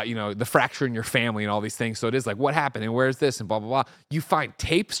 but it's about, the fracture in your family and all these things. So it is like, what happened and where's this and blah, blah, blah. You find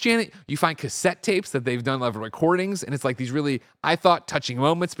tapes, Janet. You find cassette tapes that they've done of recordings. And it's like these really, I thought, touching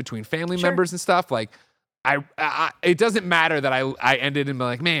moments between family members and stuff. Like, it doesn't matter that I ended and be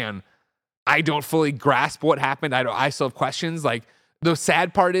like, man, I don't fully grasp what happened. I still have questions. Like, the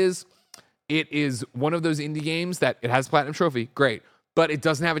sad part is, it is one of those indie games that it has a platinum trophy. Great. But it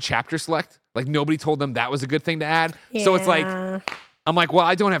doesn't have a chapter select. Like, nobody told them that was a good thing to add. Yeah. So it's like, I'm like, well,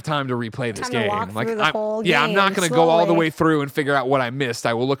 I don't have time to replay this game. I'm not going to go all the way through and figure out what I missed.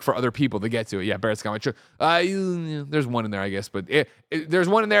 I will look for other people to get to it. Yeah, Barrett's got my trophy. There's one in there, I guess, but there's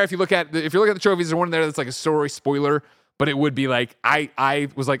one in there. If you look at the trophies, there's one in there that's like a story spoiler. But it would be like, I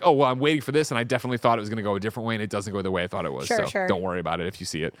was like, oh, well, I'm waiting for this, and I definitely thought it was going to go a different way, and it doesn't go the way I thought it was. So don't worry about it if you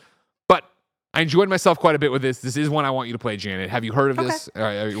see it. But I enjoyed myself quite a bit with this. This is one I want you to play, Janet. Have you heard of this?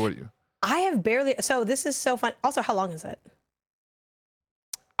 I have barely. So this is so fun. Also, how long is it?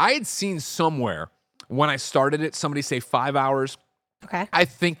 I had seen somewhere when I started it, somebody say 5 hours. Okay. I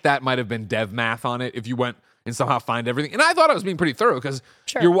think that might have been dev math on it if you went and somehow find everything. And I thought I was being pretty thorough, because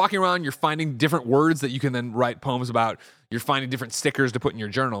you're walking around, you're finding different words that you can then write poems about. You're finding different stickers to put in your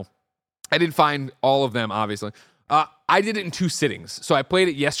journal. I didn't find all of them, obviously. I did it in 2 sittings. So I played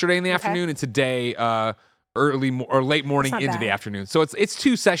it yesterday in the afternoon and today late morning into the afternoon. So it's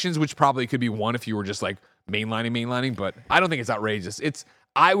 2 sessions, which probably could be 1 if you were just like mainlining, but I don't think it's outrageous.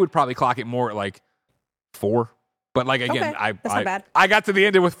 I would probably clock it more at like 4. But like, again, I got to the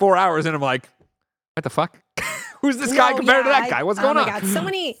end with 4 hours and I'm like, what the fuck? Who's this guy compared to that guy? What's going on? Oh my God. So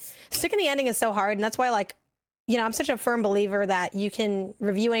many, sticking the ending is so hard. And that's why, like, I'm such a firm believer that you can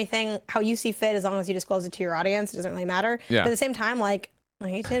review anything how you see fit, as long as you disclose it to your audience. It doesn't really matter. Yeah. But at the same time, like, I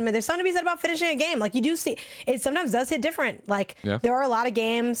hate to admit, there's something to be said about finishing a game. Like, you do see, it sometimes does hit different. Like, there are a lot of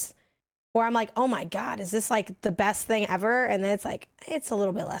games where I'm like, oh my God, is this like the best thing ever? And then it's like, it's a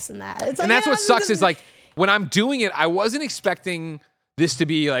little bit less than that. It's like, and that's what sucks is like, when I'm doing it, I wasn't expecting this to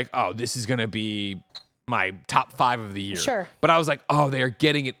be like, oh, this is going to be my top 5 of the year. Sure. But I was like, oh, they are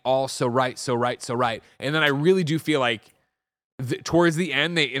getting it all so right. And then I really do feel like towards the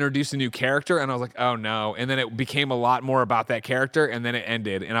end, they introduced a new character, and I was like, oh no. And then it became a lot more about that character, and then it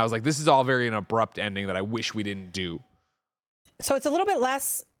ended. And I was like, this is all very an abrupt ending that I wish we didn't do. So it's a little bit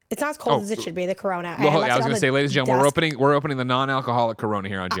less, it's not as cold as it should be, the Corona. Well, I was going to say, ladies and gentlemen, we're opening the non-alcoholic Corona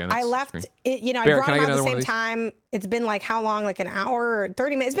here on Janet's I left screen. it, I brought them out at the same time. It's been like how long? Like an hour or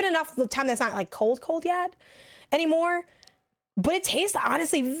 30 minutes. It's been enough time that's not like cold yet anymore. But it tastes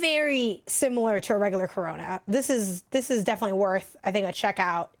honestly very similar to a regular Corona. This is definitely worth, I think, a check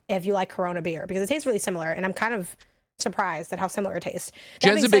out if you like Corona beer, because it tastes really similar, and I'm kind of surprised at how similar it tastes.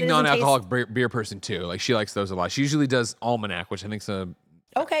 Jen's a big non-alcoholic beer person too. Like, she likes those a lot. She usually does Almanac, which I think's a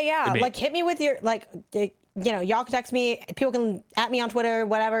okay, yeah. Like, hit me with your y'all can text me. People can at me on Twitter,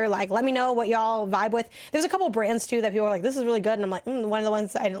 whatever. Like, let me know what y'all vibe with. There's a couple brands too that people are like, this is really good, and I'm like, one of the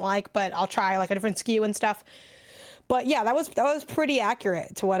ones I didn't like, but I'll try like a different SKU and stuff. But yeah, that was pretty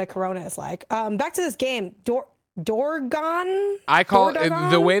accurate to what a Corona is like. Back to this game, Dorgon. I call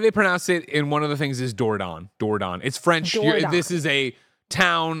it the way they pronounce it in one of the things is Dordon. It's French. This is a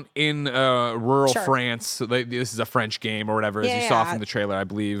town in rural France. So this is a French game or whatever, as you saw from the trailer, I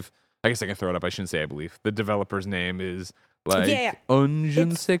believe. I guess I can throw it up. I shouldn't say I believe. The developer's name is like Je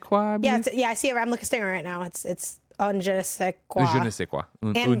ne sais quoi. I see it. I'm looking staring right now. It's Je ne sais quoi. Je ne sais quoi.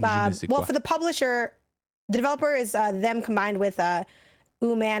 And well, for the publisher, the developer is them combined with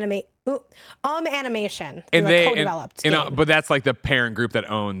Animation. And like they co-developed. but that's like the parent group that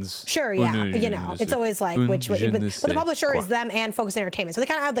owns. Sure, yeah. It's always like but the publisher is them and Focus Entertainment. So they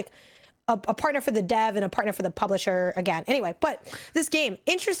kind of have like a partner for the dev and a partner for the publisher again. Anyway, but this game,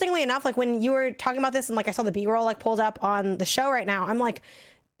 interestingly enough, like when you were talking about this and like I saw the B-roll like pulled up on the show right now, I'm like,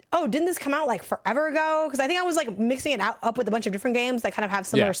 oh, didn't this come out like forever ago? Because I think I was like mixing it up with a bunch of different games that kind of have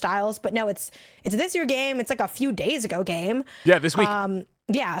similar styles. But no, it's this year game. It's like a few days ago game. Yeah, this week.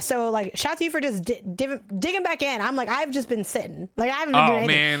 Yeah, so like shout out to you for just digging back in. I'm like, I've just been sitting. Like I haven't been doing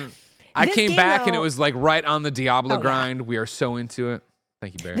anything. Man. I came back and it was like right on the Diablo grind. Yeah. We are so into it.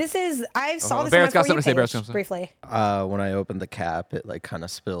 Thank you, Barrett. I saw this Barrett's on my got page briefly. When I opened the cap, it like kind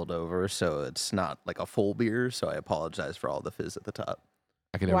of spilled over, so it's not like a full beer. So I apologize for all the fizz at the top.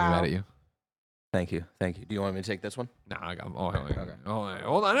 I can never be mad at you. Thank you. Do you want me to take this one? No, I got. Oh, okay.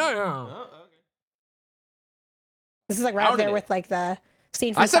 Hold on. No. Okay. This is like right up there with like the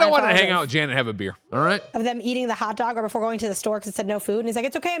scene from I said I wanted to hang out with Jan and have a beer. All right. Of them eating the hot dog or before going to the store because it said no food. And he's like,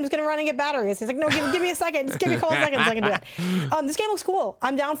 it's okay. I'm just going to run and get batteries. He's like, no, give me a second. Just give me a couple seconds. I can do that. This game looks cool.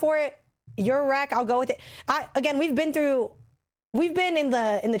 I'm down for it. You're a wreck. I'll go with it. Again, we've been in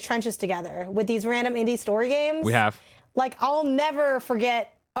the trenches together with these random indie story games. We have. Like, I'll never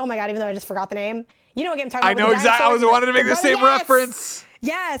forget. Oh my God, even though I just forgot the name. You know what game I'm talking about? I know exactly. I was wanted to make the same reference.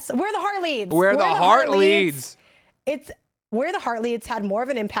 Yes. Where the Heart Leads. Where the Heart Leads. It's Where the Heart Leads had more of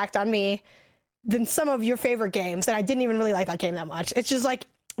an impact on me than some of your favorite games. And I didn't even really like that game that much. It's just like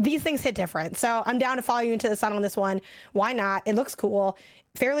these things hit different. So I'm down to follow you into the sun on this one. Why not? It looks cool.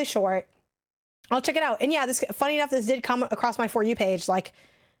 Fairly short. I'll check it out. And yeah, funny enough, this did come across my For You page like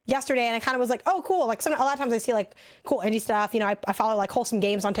yesterday, and I kind of was like, oh, cool. Like a lot of times I see like cool indie stuff. You know, I follow like Wholesome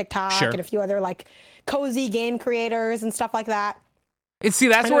Games on TikTok and a few other like cozy game creators and stuff like that. And see,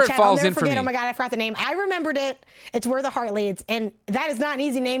 that's where it falls in for me. Oh my God, I forgot the name. I remembered it. It's Where the Heart Leads. And that is not an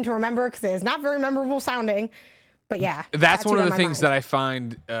easy name to remember because it is not very memorable sounding. But yeah. That's one of the things that I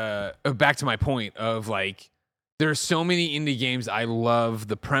find, back to my point of like, there's so many indie games I love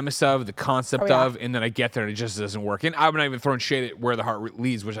the premise of, the concept of, and then I get there and it just doesn't work. And I'm not even throwing shade at Where the Heart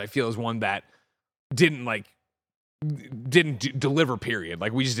Leads, which I feel is one that didn't deliver, period.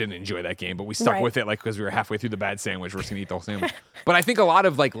 Like, we just didn't enjoy that game, but we stuck with it, like, because we were halfway through the bad sandwich. We're just gonna eat the whole sandwich. But I think a lot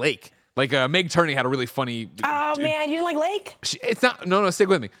of, like, Lake. Like, Meg Turney had a really funny... Oh, man, you didn't like Lake? It's not... No, stick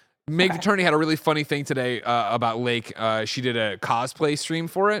with me. Meg Turney had a really funny thing today about Lake. She did a cosplay stream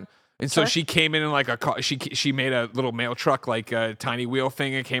for it. And so she came in like she made a little mail truck, like a tiny wheel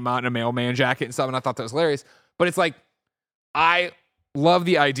thing, and came out in a mailman jacket and stuff. And I thought that was hilarious. But it's like, I love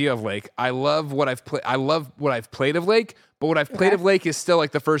the idea of Lake. I love what I've played. I love what I've played of Lake. But what I've played of Lake is still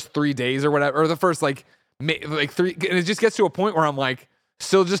like the first 3 days or whatever, or the first like 3. And it just gets to a point where I'm like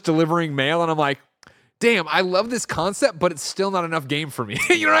still just delivering mail, and I'm like, damn, I love this concept, but it's still not enough game for me.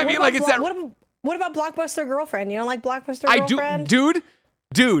 You know what I mean? Like, it's that. What about Blockbuster Girlfriend? You don't like Blockbuster Girlfriend? I do,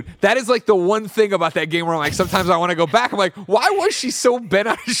 dude, that is like the one thing about that game where I'm like, sometimes I want to go back. I'm like, why was she so bent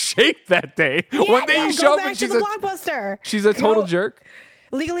out of shape that day? Yeah, one day you show up and she's a total jerk.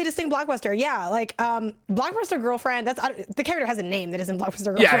 Legally Distinct Blockbuster, yeah. Like, Blockbuster Girlfriend, the character has a name that isn't Blockbuster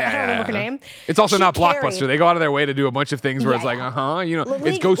Girlfriend. Yeah, I don't remember her name. It's also not Blockbuster. They go out of their way to do a bunch of things where it's like, you know,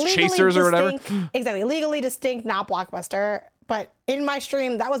 it's Ghost Chasers or whatever. Exactly. Legally Distinct, not Blockbuster. But in my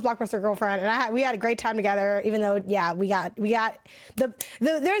stream, that was Blockbuster Girlfriend, and we had a great time together. Even though, we got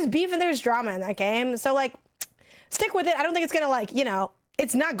there's beef and there's drama in that game. So like, stick with it. I don't think it's gonna like, you know,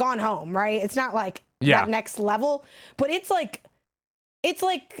 it's not Gone Home, right? It's not like that next level, but it's kind of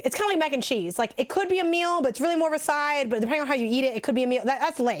like mac and cheese. Like, it could be a meal, but it's really more of a side. But depending on how you eat it, it could be a meal.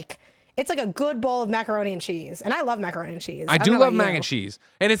 That's Lake. It's like a good bowl of macaroni and cheese, and I love macaroni and cheese. I do love mac and cheese,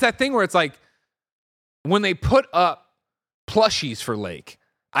 and it's that thing where it's like when they put up plushies for Lake,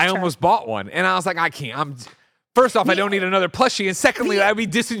 I almost bought one, and I was like, I can't. First off, I don't need another plushie, and secondly, I'd be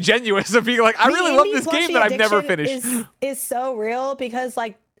disingenuous of being like, I really love this game that I've never finished. Is so real because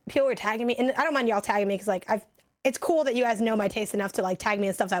like people were tagging me, and I don't mind y'all tagging me because like it's cool that you guys know my taste enough to like tag me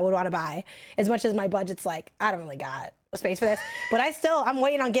in stuff that I would want to buy. As much as my budget's like, I don't really got space for this, but I'm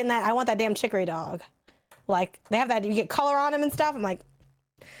waiting on getting that. I want that damn chicory dog. Like, they have that, you get color on them and stuff. I'm like,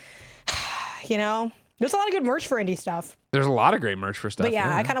 you know, there's a lot of good merch for indie stuff. There's a lot of great merch for stuff. But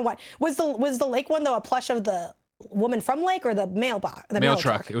I kind of want. Was the Lake one though a plush of the woman from Lake or the mail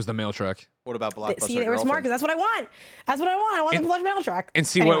truck? It was the mail truck. What about Blockbuster? See, they were smart because that's what I want. I want the plush mail truck. And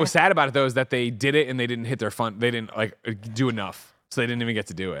see, what was sad about it though is that they did it and they didn't hit their fund. They didn't like do enough, so they didn't even get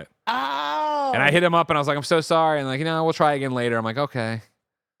to do it. Oh. And I hit him up and I was like, I'm so sorry, and like, you know, we'll try again later. I'm like, okay.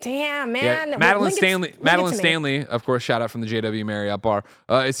 Damn, man. Yeah. Madeline Stanley, of course, shout out from the JW Marriott bar,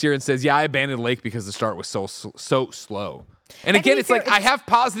 is here and says, yeah, I abandoned Lake because the start was so slow. And again, it's like I have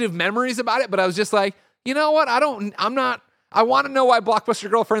positive memories about it, but I was just like, you know what? I want to know why Blockbuster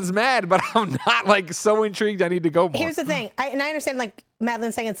Girlfriend's mad, but I'm not like so intrigued I need to go more. Here's the thing. I understand like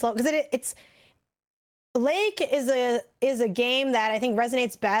Madeline saying it's slow because it's Lake is a game that I think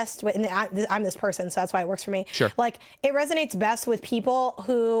resonates best with, and I'm this person, so that's why it works for me. Sure. Like it resonates best with people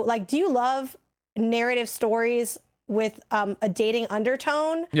who like, do you love narrative stories with a dating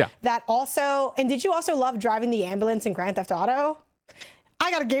undertone? Yeah. That also, and did you also love driving the ambulance in Grand Theft Auto? I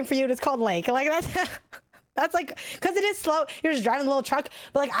got a game for you, and it's called Lake. Like that's like, because it is slow. You're just driving a little truck,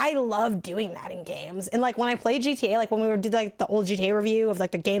 but like I love doing that in games. And like when I played GTA, like when we did like the old GTA review of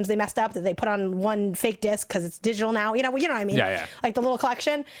like the games they messed up that they put on one fake disc because it's digital now. You know what I mean? Yeah. Like the little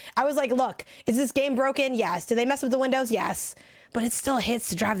collection. I was like, look, is this game broken? Yes. Did they mess with the windows? Yes. But it still hits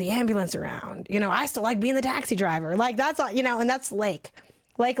to drive the ambulance around. You know, I still like being the taxi driver. Like that's all, and that's Lake.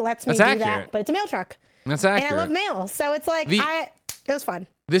 Lake lets me do that, but it's a mail truck. That's accurate. And I love mail, so it's like it was fun.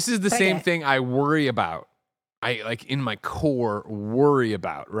 This is the same thing I worry about. I like in my core worry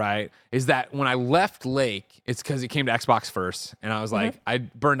about, right? Is that when I left Lake, it's because it came to Xbox first, and I was like, I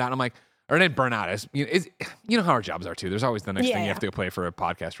burned out. I'm like, or I didn't burn out. You know how our jobs are too. There's always the next thing you have to go play for a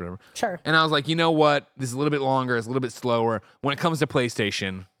podcast or whatever. Sure. And I was like, you know what? This is a little bit longer. It's a little bit slower. When it comes to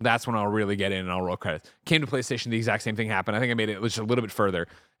PlayStation, that's when I'll really get in and I'll roll credits. Came to PlayStation, the exact same thing happened. I think I made it just a little bit further,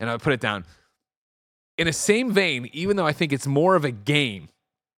 and I put it down. In a same vein, even though I think it's more of a game,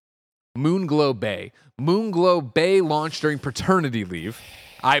 Moonglow Bay. Moonglow Bay launched during paternity leave.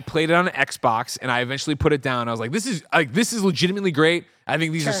 I played it on an Xbox, and I eventually put it down. I was like, this is legitimately great. I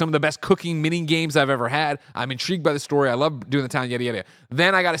think these are some of the best cooking mini games I've ever had. I'm intrigued by the story. I love doing the town, yada, yada.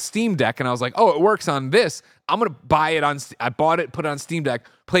 Then I got a Steam Deck, and I was like, oh, it works on this. I'm going to buy it on... I bought it, put it on Steam Deck,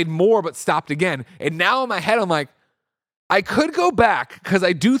 played more, but stopped again. And now in my head, I'm like, I could go back, because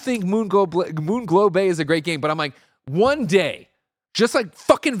I do think Moonglow Bay is a great game, but I'm like, one day... Just like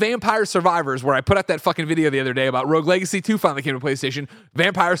fucking Vampire Survivors, where I put out that fucking video the other day about Rogue Legacy 2 finally came to PlayStation.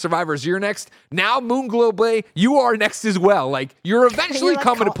 Vampire Survivors, you're next. Now Moonglow Bay, you are next as well. Like, you're eventually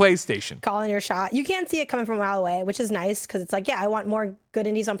coming to PlayStation. Calling your shot. You can't see it coming from a mile away, which is nice, because it's like, yeah, I want more good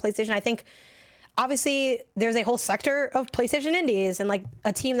indies on PlayStation. I think, obviously, there's a whole sector of PlayStation indies and like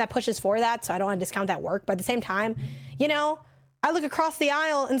a team that pushes for that, so I don't want to discount that work. But at the same time, I look across the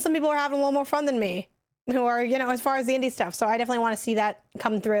aisle, and some people are having a little more fun than me. Who are, as far as the indie stuff. So I definitely want to see that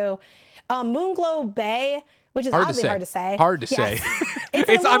come through. Moonglow Bay, which is hard to say. Hard to say.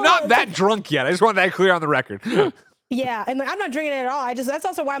 I'm not that drunk yet. I just want that clear on the record. Yeah, and I'm not drinking it at all. That's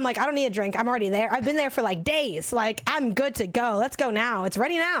also why I'm like, I don't need a drink. I'm already there. I've been there for like days. Like, I'm good to go. Let's go now. It's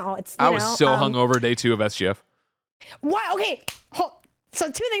ready now. I was so hungover day 2 of SGF. What? Okay. So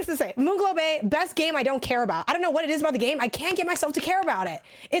 2 things to say. Moonglow Bay, best game I don't care about. I don't know what it is about the game. I can't get myself to care about it.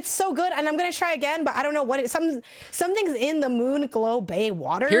 It's so good, and I'm going to try again, but I don't know what it is. Something's in the Moonglow Bay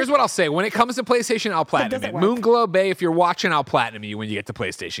water. Here's what I'll say. When it comes to PlayStation, I'll platinum it. Moonglow Bay, if you're watching, I'll platinum you when you get to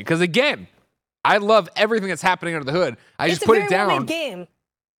PlayStation. Because, again, I love everything that's happening under the hood. I just put it down. It's a very well-made game.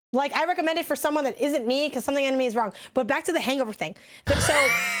 Like, I recommend it for someone that isn't me because something in me is wrong. But back to the hangover thing. So,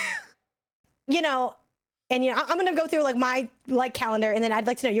 and I'm gonna go through like my calendar, and then I'd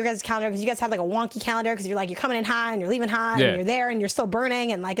like to know your guys' calendar because you guys have like a wonky calendar because you're coming in high and you're leaving high and you're there and you're still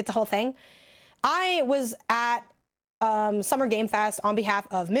burning and like it's a whole thing. I was at Summer Game Fest on behalf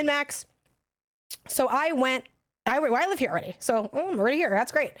of MinMax, so I live here already, so I'm already here.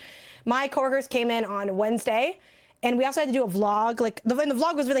 That's great. My coworkers came in on Wednesday. And we also had to do a vlog. Like the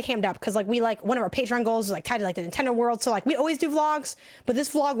vlog was really hammed up because one of our Patreon goals was tied to the Nintendo world. So we always do vlogs, but this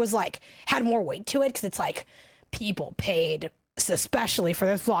vlog was had more weight to it because it's people paid especially for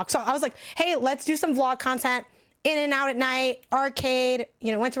this vlog. So I was like, hey, let's do some vlog content. In and out at night, arcade.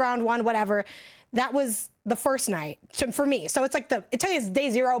 Went to round 1, whatever. That was the first night for me. So it's it's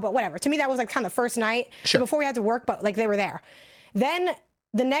day 0, but whatever. To me, that was kind of the first night. Sure. So before we had to work, but they were there. Then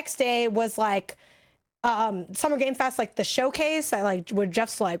the next day was Summer Game Fest, the showcase, where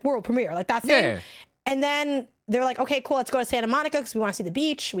Jeff's world premiere, that thing. Yeah. And then they're like, okay, cool, let's go to Santa Monica because we want to see the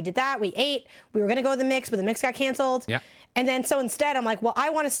beach. We did that. We ate. We were going to go to the Mix, but the Mix got canceled. Yeah. And then so instead, I'm like, well, I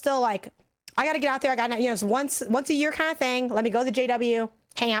want to still I got to get out there. I got it's once a year kind of thing. Let me go to JW,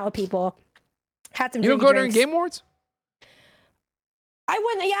 hang out with people. Had some. You don't go during Game Awards?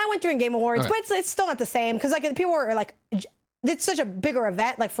 I went during Game Awards, but it's still not the same because people were it's such a bigger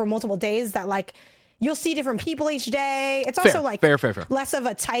event for multiple days that you'll see different people each day. It's also fair. less of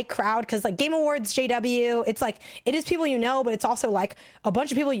a tight crowd because Game Awards, JW, it's it is people but it's also a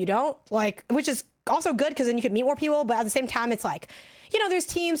bunch of people you don't which is also good because then you can meet more people. But at the same time, it's there's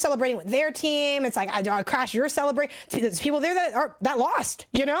teams celebrating with their team. It's I Crash, you're celebrating. There's people there that lost.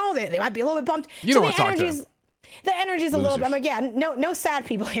 They might be a little bit bummed. You don't want to talk to them. The energy's a little bit, Losers. again, no sad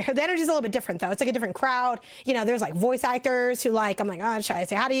people here. The energy's a little bit different though. It's like a different crowd. You know, there's like voice actors who like, I'm like, oh, should I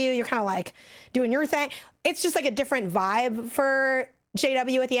say hi to you? You're kind of like doing your thing. It's just like a different vibe for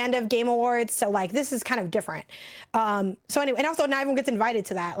JW at the end of Game Awards. So like, this is kind of different. So anyway, and also not everyone gets invited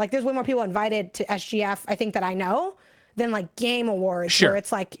to that. Like there's way more people invited to SGF, I think, that I know than like Game Awards, where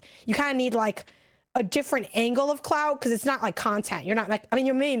it's like, you kind of need like a different angle of clout, because it's not like content. You're not like, I mean,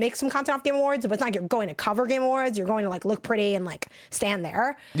 you may make some content off Game Awards, but it's not like you're going to cover Game Awards. You're going to like look pretty and like stand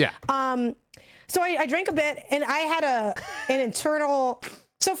there. Yeah. So I drank a bit, and I had an internal.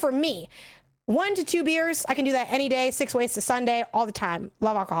 So for me, 1 to 2 beers, I can do that any day. 6 ways to Sunday, all the time.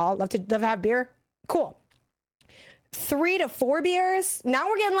 Love alcohol. Love to have beer. Cool. 3 to 4 beers. Now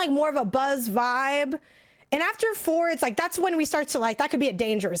we're getting like more of a buzz vibe. And after 4, it's like, that's when we start to like, that could be a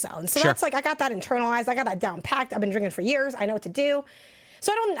danger zone. So that's like, I got that internalized. I got that down packed. I've been drinking for years. I know what to do.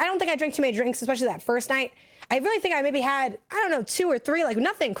 So I don't think I drank too many drinks, especially that first night. I really think I maybe had, I don't know, 2 or 3, like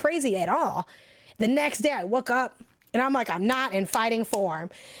nothing crazy at all. The next day I woke up and I'm like, I'm not in fighting form.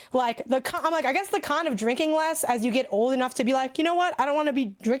 Like I'm like, I guess the con of drinking less as you get old enough to be like, you know what? I don't want to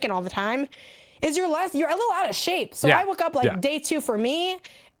be drinking all the time. Is you're a little out of shape. So I woke up like day 2 for me.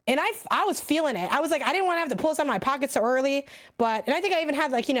 And I was feeling it. I was like, I didn't want to have to pull this out of my pocket so early, and I think I even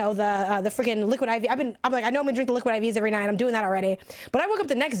had like, you know, the freaking liquid IV. I'm like, I know I'm gonna drink the liquid IVs every night. I'm doing that already. But I woke up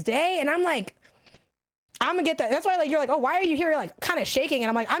the next day and I'm like, I'm gonna get that. That's why like, you're like, oh, why are you here? You're like kind of shaking. And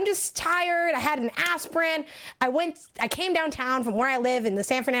I'm like, I'm just tired. I had an aspirin. I came downtown from where I live in the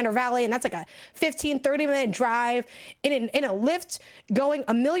San Fernando Valley, and that's like a 15-30-minute drive in a lift going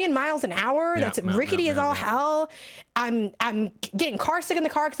 1,000,000 miles an hour. That's rickety as all hell. I'm getting car sick in the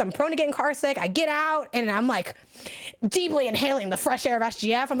car because I'm prone to getting car sick. I get out and I'm like deeply inhaling the fresh air of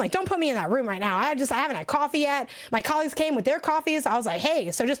SGF. I'm like, don't put me in that room right now. I haven't had coffee yet. My colleagues came with their coffees. I was like,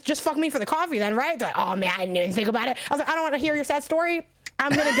 hey, so just fuck me for the coffee then, right? They're like, oh man, I didn't even think about it. I was like, I don't want to hear your sad story.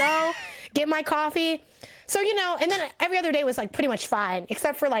 I'm gonna go get my coffee. So, you know, and then every other day was like pretty much fine,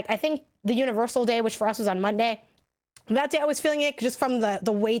 except for like, I think the Universal Day, which for us was on Monday. That day I was feeling it just from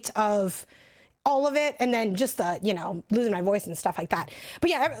the weight of all of it, and then just the, you know, losing my voice and stuff like that.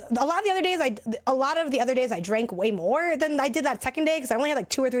 But yeah, a lot of the other days I drank way more than I did that second day, because I only had like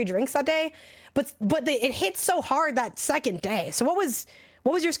 2 or 3 drinks that day. But it hit so hard that second day. So what was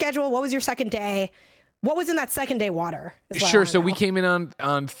your schedule? What was your second day? What was in that second day water? Sure. So we came in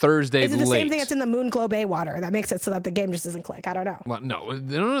on Thursday. Is it the late. same thing that's in the Moon Glow Bay water that makes it so that the game just doesn't click? I don't know. Well,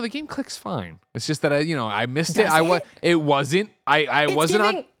 no, the game clicks fine. It's just that I missed it. It wasn't. I wasn't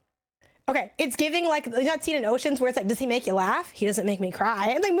on. Okay, it's giving like, you not seen in Oceans where it's like, does he make you laugh? He doesn't make me cry.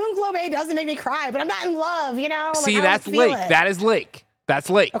 And like Moon Glow Bay doesn't make me cry, but I'm not in love, you know? See, like, that's Lake. That is Lake. That's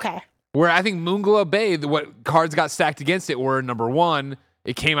Lake. Okay. Where I think Moon Glow Bay, what cards got stacked against it were, number one,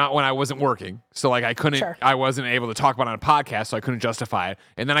 it came out when I wasn't working. So like I wasn't able to talk about it on a podcast, so I couldn't justify it.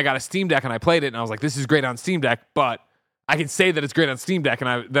 And then I got a Steam Deck and I played it and I was like, this is great on Steam Deck, but I can say that it's great on Steam Deck,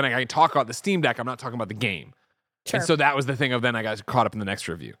 and then I can talk about the Steam Deck. I'm not talking about the game. Sure. And so that was the thing of then I got caught up in the next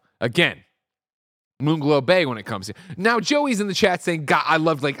review. Again, Moonglow Bay when it comes to now. Joey's in the chat saying, God, I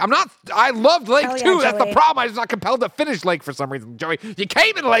loved Lake. I loved Lake too. That's the problem. I was not compelled to finish Lake for some reason. Joey, you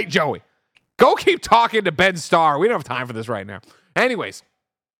came in late, Joey. Go keep talking to Ben Starr. We don't have time for this right now. Anyways,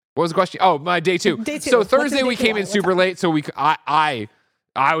 what was the question? Oh, my day 2. So Thursday we came in super late. So I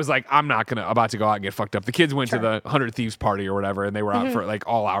was like, I'm not about to go out and get fucked up. The kids went to the 100 Thieves party or whatever, and they were out for like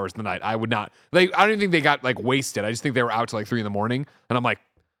all hours of the night. I would not. Like, I don't even think they got like wasted. I just think they were out till like 3 a.m. And I'm like,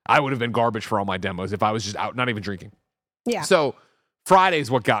 I would have been garbage for all my demos if I was just out, not even drinking. Yeah. So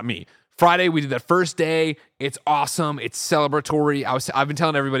Friday's what got me. Friday, we did that first day. It's awesome. It's celebratory. I've been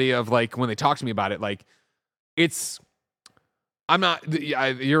telling everybody of like, when they talk to me about it, like you're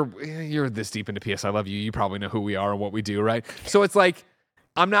this deep into PS I Love You. You probably know who we are and what we do, right? So it's like,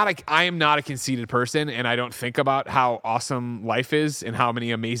 I am not a conceited person, and I don't think about how awesome life is and how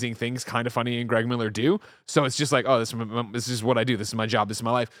many amazing things Kind of Funny and Greg Miller do. So it's just like, oh, this is what I do. This is my job. This is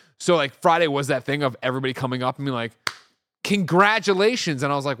my life. So like Friday was that thing of everybody coming up and being like, congratulations.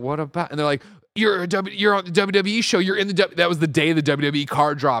 And I was like, what about? And they're like, you're on the WWE show. You're in that was the day the WWE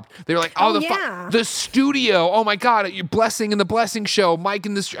card dropped. They were like, the studio. Oh my God, you're Blessing in the Blessing show. Mike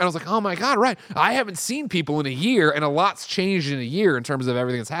in this. And I was like, oh my God, right. I haven't seen people in a year, and a lot's changed in a year in terms of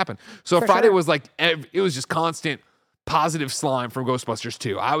everything that's happened. So Friday was like, it was just constant positive slime from Ghostbusters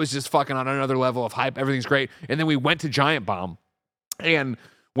 2. I was just fucking on another level of hype. Everything's great. And then we went to Giant Bomb. And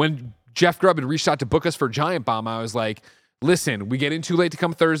when Jeff Grubb had reached out to book us for Giant Bomb, I was like, listen, we get in too late to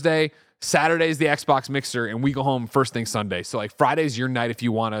come Thursday. Saturday's the Xbox mixer, and we go home first thing Sunday. So like Friday's your night if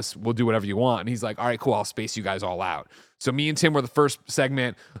you want us. We'll do whatever you want. And he's like, all right, cool. I'll space you guys all out. So me and Tim were the first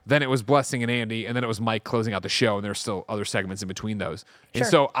segment. Then it was Blessing and Andy, and then it was Mike closing out the show. And there's still other segments in between those. And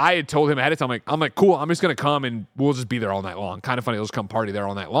so I had told him ahead of time, I'm like, cool. I'm just gonna come and we'll just be there all night long. Kind of funny. We'll just come party there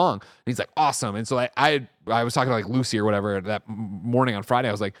all night long. And he's like, awesome. And so I was talking to like Lucy or whatever that morning on Friday.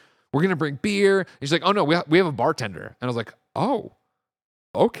 I was like, we're gonna bring beer. And she's like, oh no, we have a bartender. And I was like, oh.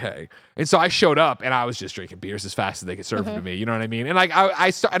 Okay. And so I showed up and I was just drinking beers as fast as they could serve them to me. You know what I mean? And like I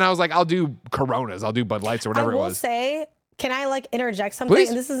was like, I'll do Coronas, I'll do Bud Lights or whatever it was. I will say, can I like interject something? Please.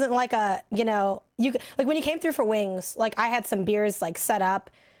 And this isn't like a, you like when you came through for wings, like I had some beers like set up.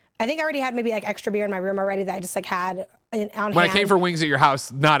 I think I already had maybe like extra beer in my room already that I just like had on hand. When I came for wings at your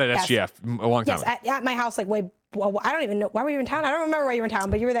house, not at SGF, a long time ago. At my house, like well, I don't even know. Why were you in town? I don't remember why you were in town,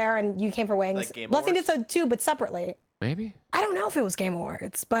 but you were there and you came for wings. Like Game Blessing Awards? did so too, but separately. Maybe. I don't know if it was Game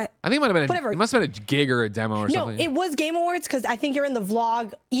Awards, but I think it might have been whatever. It must have been a gig or a demo or something. No, it was Game Awards because I think you're in the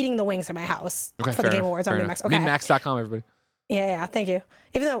vlog eating the wings at my house for the Game Awards on Minmax. Okay. Minmax.com, everybody. Yeah, thank you.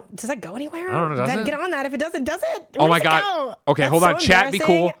 Even though, does that go anywhere? I don't know, does Then it? Get on that. If it doesn't, does it? Oh Where my does it God. go? Okay, That's hold on. so Chat be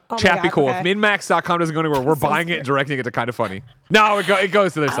cool. embarrassing. Oh my Chat be God, cool. okay. If Minmax.com doesn't go anywhere, we're buying it and directing it to Kind of Funny. No, it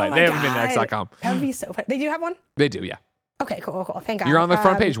goes to their site. Oh They my have Minmax.com. That would be so fun. They do have one? They do, yeah. Okay, cool. Thank God. You're on the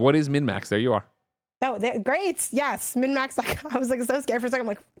front page. What is Minmax? There you are. Oh, great. Yes, Minmax.com. I was like so scared for a second. I'm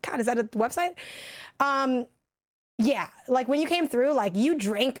like, God, is that a website? Yeah, like when you came through, like you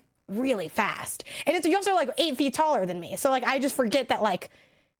drank really fast, and you're also like 8 feet taller than me. So like I just forget that like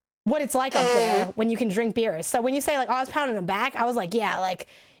what it's like up there when you can drink beers. So when you say like, oh, I was pounding them back, I was like, yeah, like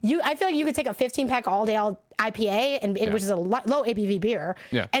I feel like you could take a 15-pack all day IPA which is a low ABV beer,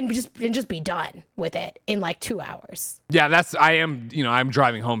 and just be done with it in like 2 hours. Yeah, I'm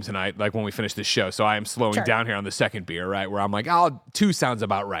driving home tonight, like when we finish this show, so I am slowing down here on the second beer, right? Where I'm like, 2 sounds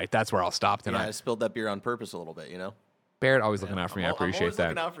about right. That's where I'll stop tonight. Yeah, I spilled that beer on purpose a little bit, you know? Barrett always looking out for me. I appreciate I'm always that.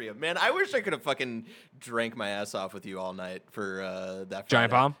 looking out for you, man. I wish I could have fucking drank my ass off with you all night for that Friday. Giant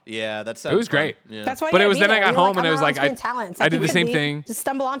Bomb? Yeah, that sounds It was great. Yeah. That's why. But it was then I got You're home like, and it was like I did the same me. thing. Just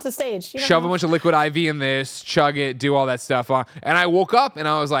stumble onto the stage. Shove a bunch of liquid IV in this, chug it, do all that stuff. And I woke up and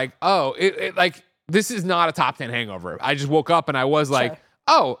I was like, oh, like this is not a top 10 hangover. I just woke up and I was like,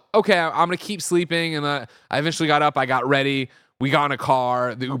 oh, okay, I'm gonna keep sleeping. And I eventually got up. I got ready. We got in a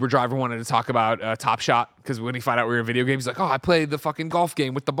car. The Uber driver wanted to talk about Top Shot because when he found out we were in video games, he's like, oh, I played the fucking golf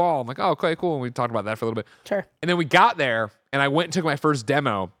game with the ball. I'm like, oh, okay, cool. And we talked about that for a little bit. Sure. And then we got there and I went and took my first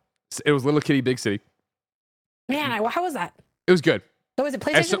demo. It was Little Kitty, Big City. Man, how was that? It was good. Oh, is it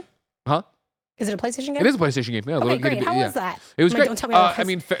PlayStation? Huh? Is it a PlayStation game? It is a PlayStation game. Yeah, Okay, great. How was that? It was great. Don't tell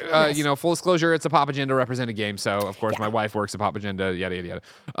me full disclosure, it's a Pop Agenda represented game. So, of course, my wife works at Pop Agenda, yada, yada,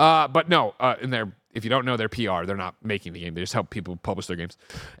 yada. But no, if you don't know their PR, they're not making the game. They just help people publish their games.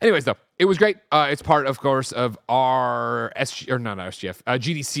 Anyways, though, it was great. It's part, of course, of our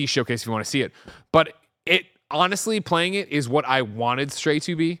GDC showcase if you want to see it. But it honestly, playing it is what I wanted Stray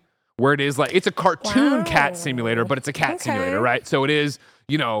to be, where it is like, it's a cartoon cat simulator, but it's a cat simulator, right? So it is,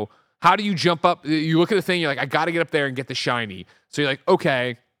 how do you jump up? You look at the thing, you're like, I got to get up there and get the shiny. So you're like,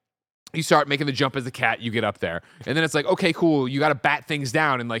 okay. You start making the jump as a cat, you get up there. And then it's like, okay, cool. You got to bat things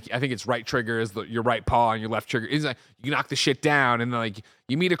down. And like, I think it's right trigger is your right paw and your left trigger. It's like, you knock the shit down. And like,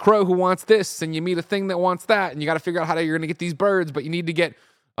 you meet a crow who wants this and you meet a thing that wants that. And you got to figure out how you're going to get these birds, but you need to get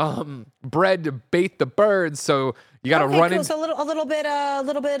bread to bait the birds. So you got to run in. So a little bit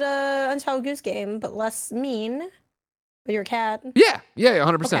Untitled Goose Game, but less mean. But you're a cat. Yeah,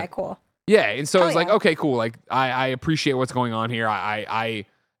 100%. Okay, cool. Yeah, and so it's like, okay, cool. Like, I appreciate what's going on here. I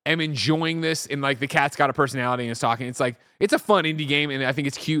am enjoying this, and like the cat's got a personality and is talking. It's like, it's a fun indie game, and I think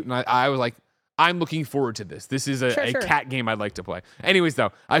it's cute. And I was like, I'm looking forward to this. This is a cat game I'd like to play. Anyways,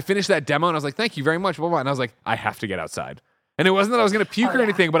 though, I finished that demo and I was like, thank you very much. Blah, blah, and I was like, I have to get outside. And it wasn't that I was gonna puke or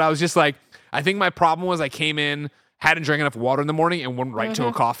anything, but I was just like, I think my problem was I came in, hadn't drank enough water in the morning, and went right to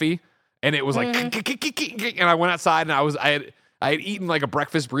a coffee. And it was like, and I went outside and I had eaten like a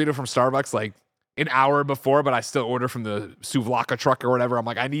breakfast burrito from Starbucks like an hour before, but I still ordered from the Souvlaka truck or whatever. I'm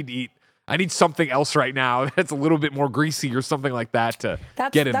like, I need something else right now that's a little bit more greasy or something like that to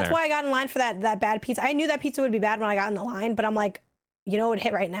get in there. That's why I got in line for that bad pizza. I knew that pizza would be bad when I got in the line, but I'm like, you know what would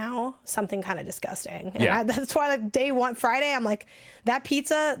hit right now? Something kind of disgusting. And that's why day one, Friday, I'm like, that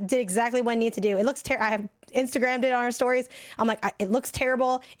pizza did exactly what I need to do. It looks terrible. I have Instagrammed it on our stories. I'm like, it looks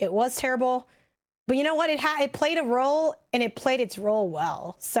terrible. It was terrible. But you know what? It played a role, and it played its role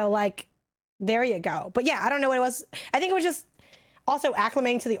well. So like, there you go. But yeah, I don't know what it was. I think it was just also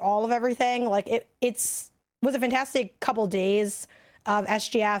acclimating to the all of everything. Like it was a fantastic couple days of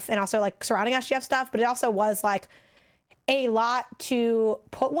SGF and also like surrounding SGF stuff. But it also was like a lot to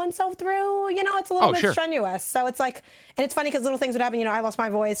put oneself through. You know, it's a little bit strenuous. So it's like, and it's funny because little things would happen. You know, I lost my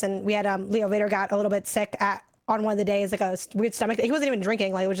voice, and we had Leo Vader got a little bit sick on one of the days, like a weird stomach. He wasn't even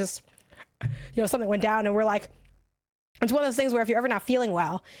drinking. Like, it was just, you know, something went down, and we're like, it's one of those things where if you're ever not feeling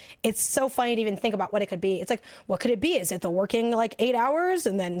well, it's so funny to even think about what it could be. It's like, what could it be? Is it the working like 8 hours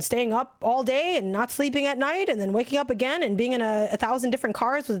and then staying up all day and not sleeping at night and then waking up again and being in 1,000 different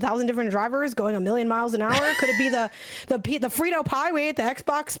cars with 1,000 different drivers going 1,000,000 miles an hour? Could it be the Frito pie we ate at the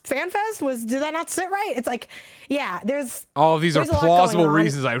Xbox Fan Fest? Did that not sit right? It's like, yeah, there's all of these are plausible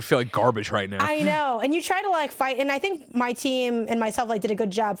reasons I would feel like garbage right now. I know. And you try to like fight, and I think my team and myself like did a good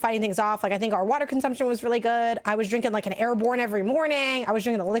job fighting things off. Like, I think our water consumption was really good. I was drinking like an Airborne every morning. I was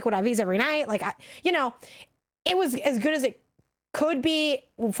drinking the liquid IVs every night. Like, it was as good as it could be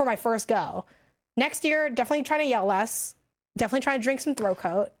for my first go. Next year, definitely trying to yell less. Definitely trying to drink some throat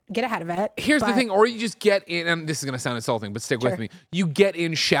coat, get ahead of it. Here's the thing, or you just get in, and this is going to sound insulting, but stick with me. You get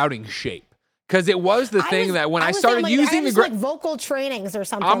in shouting shape. Because it was the thing that when I started using like vocal trainings or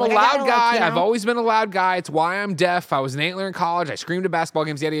something. I'm a loud guy. I've always been a loud guy. It's why I'm deaf. I was an antler in college. I screamed at basketball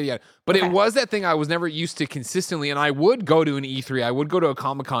games, yada, yada, yada. But it was that thing I was never used to consistently. And I would go to an E3. I would go to a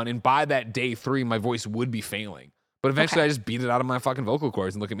Comic-Con. And by that day 3, my voice would be failing. But eventually I just beat it out of my fucking vocal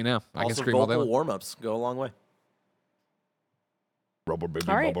cords. And look at me now. I can scream all day long. Also, vocal warm-ups go a long way. Rubber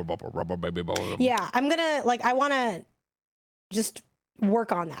baby, rubber baby, yeah, I'm going to, I want to just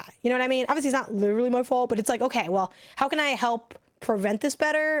work on that. You know what I mean? Obviously, it's not literally my fault, but it's like, okay, well, how can I help prevent this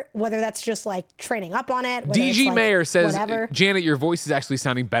better? Whether that's just like training up on it. DG Mayer says, Janet, your voice is actually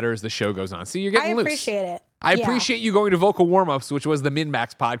sounding better as the show goes on. See, you're getting loose. I appreciate it. I appreciate you going to Vocal Warm-Ups, which was the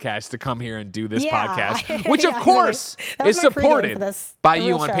Min-Max podcast, to come here and do this podcast, which of course is supported by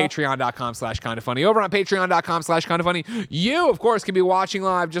you on patreon.com/kindafunny. Over on patreon.com/kindafunny, you, of course, can be watching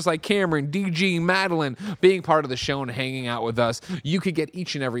live just like Cameron, DG, Madeline, being part of the show and hanging out with us. You could get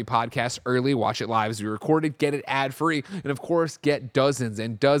each and every podcast early, watch it live as we record it, get it ad-free, and of course, get dozens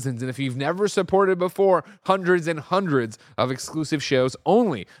and dozens. And if you've never supported before, hundreds and hundreds of exclusive shows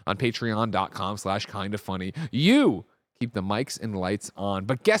only on patreon.com/kindafunny. You keep the mics and lights on.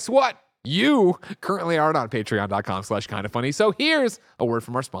 But guess what? You currently aren't on patreon.com/kindafunny. So here's a word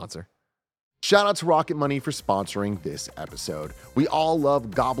from our sponsor. Shout out to Rocket Money for sponsoring this episode. We all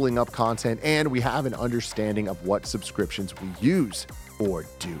love gobbling up content, and we have an understanding of what subscriptions we use. Or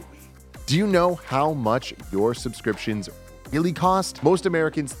do we? Do you know how much your subscriptions really cost? Most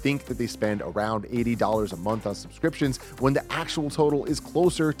Americans think that they spend around $80 a month on subscriptions when the actual total is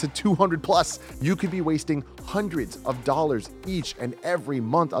closer to $200 plus. You could be wasting hundreds of dollars each and every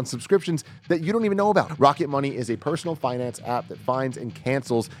month on subscriptions that you don't even know about. Rocket Money is a personal finance app that finds and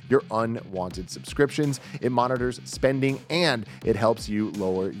cancels your unwanted subscriptions. It monitors spending and it helps you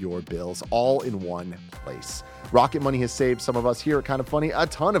lower your bills all in one place. Rocket Money has saved some of us here at Kinda Funny a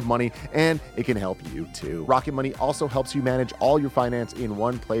ton of money, and it can help you too. Rocket Money also helps you manage all your finance in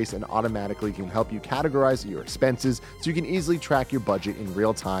one place and automatically can help you categorize your expenses so you can easily track your budget in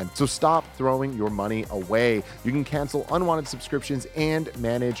real time. So stop throwing your money away. You can cancel unwanted subscriptions and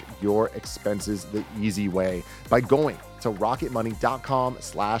manage your expenses the easy way by going to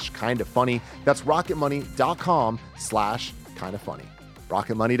rocketmoney.com/kindafunny. That's rocketmoney.com/kindafunny.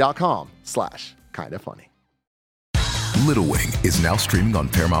 rocketmoney.com/kindafunny. Little Wing is now streaming on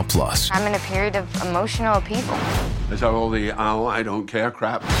Paramount Plus. I'm in a period of emotional upheaval. Is that all the I don't care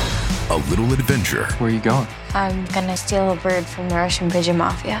crap? A little adventure. Where are you going? I'm gonna steal a bird from the Russian pigeon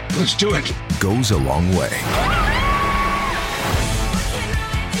mafia. Let's do it. Goes a long way.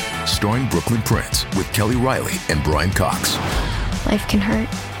 Starring Brooklyn Prince with Kelly Riley and Brian Cox. Life can hurt,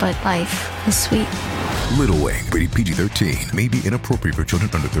 but life is sweet. Little Wing, rated PG-13, may be inappropriate for children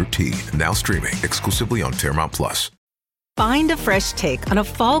under 13. Now streaming exclusively on Paramount Plus. Find a fresh take on a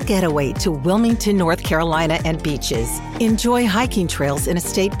fall getaway to Wilmington, North Carolina and beaches. Enjoy hiking trails in a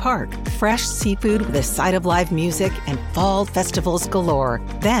state park, fresh seafood with a side of live music, and fall festivals galore.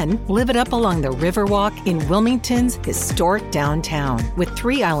 Then live it up along the Riverwalk in Wilmington's historic downtown. With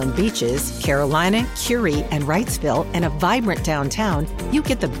 3 island beaches, Carolina, Curie, and Wrightsville, and a vibrant downtown, you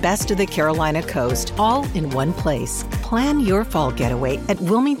get the best of the Carolina coast all in one place. Plan your fall getaway at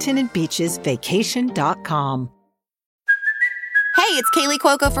WilmingtonandBeachesVacation.com. Hey, it's Kaylee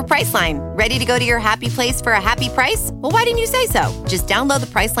Cuoco for Priceline. Ready to go to your happy place for a happy price? Well, why didn't you say so? Just download the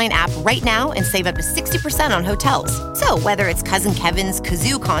Priceline app right now and save up to 60% on hotels. So whether it's Cousin Kevin's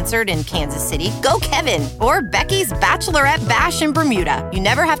Kazoo Concert in Kansas City, go Kevin, or Becky's Bachelorette Bash in Bermuda, you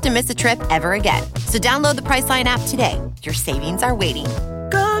never have to miss a trip ever again. So download the Priceline app today. Your savings are waiting.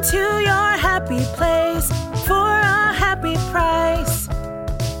 Go to your happy place for a happy price.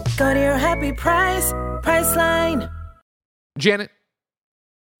 Go to your happy price, Priceline. Janet,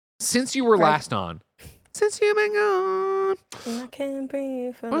 since you were last on, since you've been gone, I can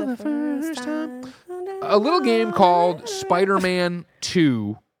breathe for the first time. a little game called Spider-Man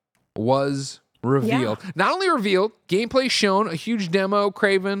 2 was revealed. Yeah. Not only revealed, gameplay shown, a huge demo,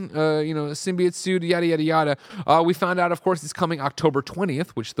 Kraven, symbiote suit, yada, yada, yada. We found out, of course, it's coming October 20th,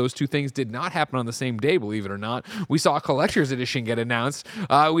 which those two things did not happen on the same day, believe it or not. We saw a collector's edition get announced.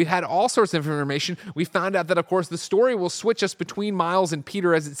 We had all sorts of information. We found out that, of course, the story will switch us between Miles and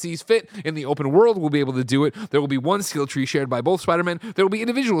Peter as it sees fit. In the open world, we'll be able to do it. There will be one skill tree shared by both Spider-Men. There will be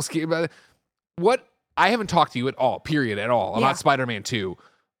individual skill. What? I haven't talked to you at all, period, at all, about Spider-Man 2.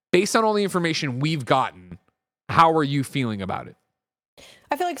 Based on all the information we've gotten, how are you feeling about it?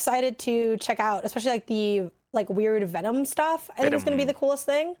 I feel excited to check out, especially like the weird Venom stuff. I think it's going to be the coolest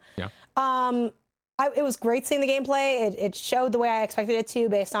thing. Yeah. It was great seeing the gameplay. It showed the way I expected it to,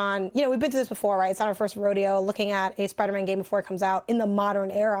 based on, we've been through this before, right? It's not our first rodeo looking at a Spider-Man game before it comes out in the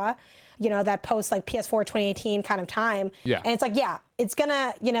modern era. That post PS4 2018 kind of time. Yeah. And it's like, it's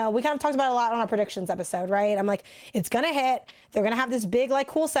gonna, we kind of talked about it a lot on our predictions episode, right? I'm like, it's gonna hit. They're gonna have this big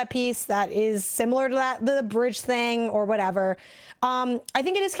cool set piece that is similar to the bridge thing or whatever. I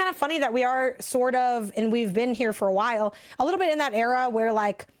think it is kind of funny that we are sort of, and we've been here for a while, a little bit in that era where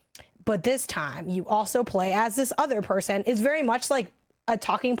but this time you also play as this other person. Is very much like a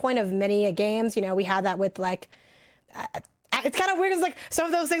talking point of many games. We had that with it's kind of weird because some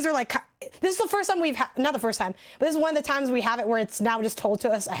of those things are this is the first time we've not the first time, but this is one of the times we have it where it's now just told to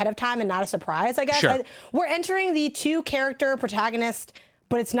us ahead of time and not a surprise, I guess. Sure. We're entering the 2-character protagonist,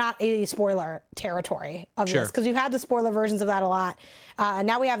 but it's not a spoiler territory of this, because we've had the spoiler versions of that a lot. And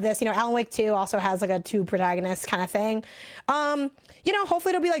now we have this, Alan Wake 2 also has a 2 protagonist kind of thing.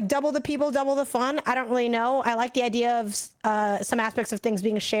 Hopefully it'll be double the people, double the fun. I don't really know. I like the idea of some aspects of things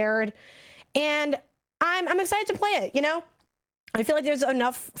being shared, and I'm excited to play it, I feel like there's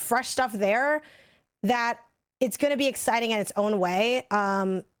enough fresh stuff there that it's going to be exciting in its own way.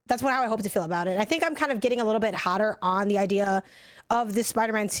 That's how I hope to feel about it. I think I'm kind of getting a little bit hotter on the idea of this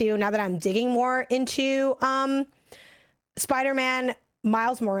Spider-Man 2 now that I'm digging more into Spider-Man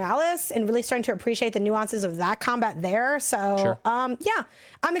Miles Morales and really starting to appreciate the nuances of that combat there. So, I'm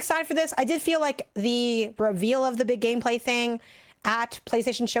excited for this. I did feel like the reveal of the big gameplay thing at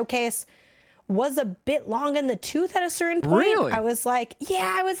PlayStation Showcase was a bit long in the tooth at a certain point. Really? I was like,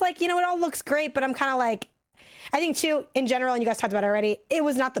 it all looks great, but I'm kind of I think too, in general, and you guys talked about it already, it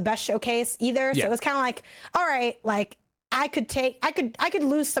was not the best showcase either. So it was kind of all right, I could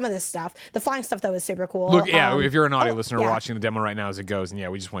lose some of this stuff. The flying stuff though was super cool. Look, if you're an audio listener watching the demo right now as it goes, and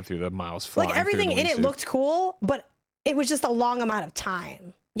we just went through the Miles flying. Everything in it looked cool, but it was just a long amount of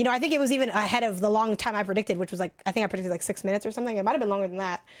time. I think it was even ahead of the long time I predicted, which was I think I predicted 6 minutes or something. It might have been longer than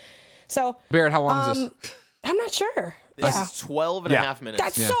that. So, Barrett, how long is this? I'm not sure. This is 12 and a half minutes.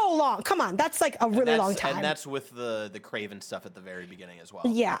 That's so long. Come on. That's a really long time. And that's with the Kraven stuff at the very beginning as well.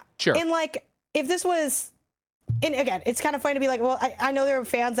 Yeah. Sure. And if this was, and again, it's kind of funny to be I know there are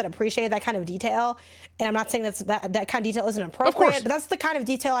fans that appreciate that kind of detail. And I'm not saying that kind of detail isn't appropriate, but that's the kind of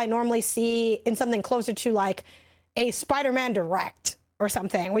detail I normally see in something closer to a Spider-Man Direct or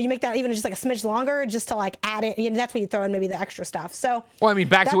something, where you make that even just a smidge longer just to add it. That's when you throw in maybe the extra stuff. So,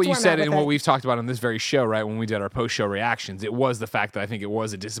 back to what you said and what we've talked about on this very show, right? When we did our post-show reactions, it was the fact that I think it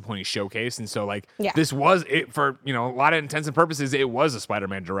was a disappointing showcase. And so this was it for, a lot of intents and purposes, it was a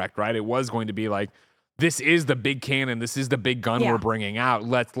Spider-Man Direct, right? It was going to be this is the big cannon. This is the big gun we're bringing out.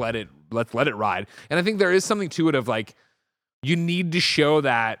 Let's let it ride. And I think there is something to it of you need to show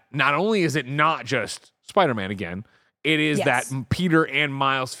that not only is it not just Spider-Man again, it is that Peter and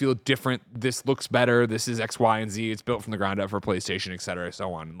Miles feel different. This looks better. This is X, Y, and Z. It's built from the ground up for PlayStation, et cetera,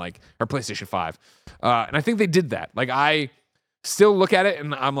 so on. Or PlayStation 5. And I think they did that. I still look at it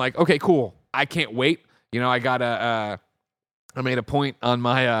and I'm okay, cool. I can't wait. I made a point on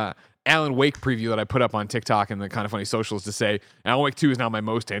my Alan Wake preview that I put up on TikTok and the Kind of Funny socials to say, Alan Wake 2 is now my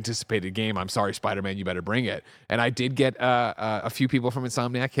most anticipated game. I'm sorry, Spider-Man, you better bring it. And I did get a few people from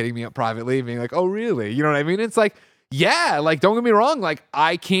Insomniac hitting me up privately, being oh, really? You know what I mean? It's yeah, don't get me wrong.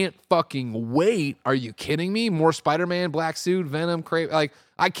 I can't fucking wait. Are you kidding me? More Spider-Man, Black Suit, Venom, Kraven.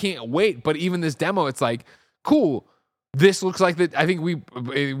 I can't wait. But even this demo, it's cool. This looks like that. I think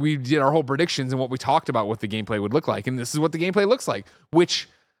we did our whole predictions and what we talked about what the gameplay would look like, and this is what the gameplay looks like. Which,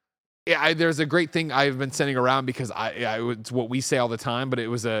 there's a great thing I've been sending around because it's what we say all the time. But it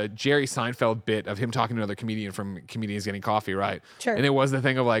was a Jerry Seinfeld bit of him talking to another comedian from Comedians Getting Coffee, right? Sure. And it was the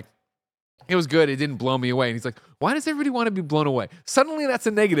thing of it was good. It didn't blow me away. And he's why does everybody want to be blown away? Suddenly that's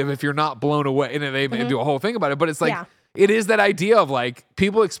a negative if you're not blown away. And then they do a whole thing about it. But it's it is that idea of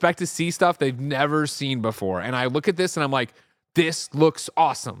people expect to see stuff they've never seen before. And I look at this and I'm this looks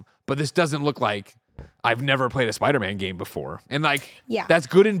awesome, but this doesn't look like I've never played a Spider-Man game before. And like, that's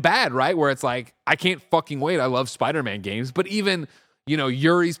good and bad, right? Where it's like, I can't fucking wait. I love Spider-Man games. But even, you know,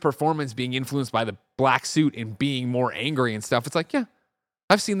 Yuri's performance being influenced by the black suit and being more angry and stuff, it's like, yeah,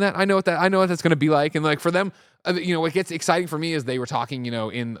 I've seen that. I know what that's going to be like. And like for them, you know, what gets exciting for me is they were talking, you know,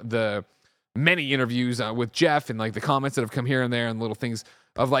 in the many interviews with Jeff and like the comments that have come here and there and little things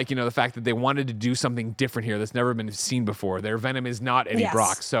of like, you know, the fact that they wanted to do something different here that's never been seen before. Their Venom is not Eddie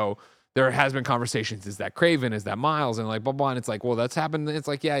Brock. So there has been conversations. Is that Craven? Is that Miles? And like, blah, blah. And it's like, well, that's happened. It's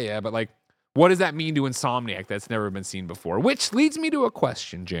like, yeah. But like, what does that mean to Insomniac that's never been seen before? Which leads me to a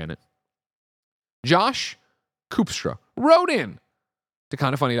question, Janet. Josh Koopstra wrote in to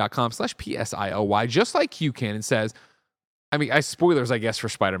kindafunny.com/PSILY, just like you can, and says, I mean, spoilers, I guess, for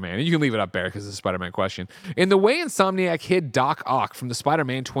Spider-Man. And you can leave it up, Bear, because it's a Spider-Man question. In the way Insomniac hid Doc Ock from the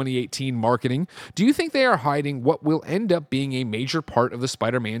Spider-Man 2018 marketing, do you think they are hiding what will end up being a major part of the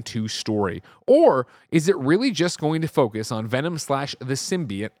Spider-Man 2 story? Or is it really just going to focus on Venom / the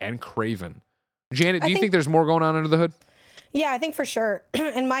symbiote and Craven? Janet, do you think there's more going on under the hood? Yeah, I think for sure.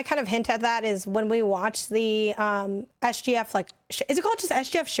 And my kind of hint at that is when we watch the SGF, like, is it called just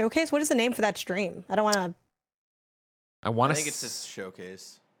SGF Showcase? What is the name for that stream? I don't want to... I think it's this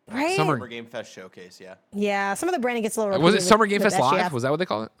showcase. Right? Summer Game Fest Showcase, yeah. Yeah, some of the branding gets a little... Was it Summer Game Fest Live? Was that what they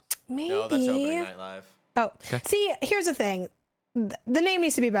call it? Maybe. No, that's Opening Night Live. Oh, okay. See, here's the thing. The name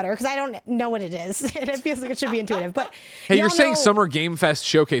needs to be better because I don't know what it is. And it feels like it should be intuitive. But hey, you're saying Summer Game Fest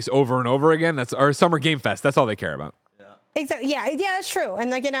Showcase over and over again? Or Summer Game Fest. That's all they care about. Yeah. Exactly. Yeah, that's true.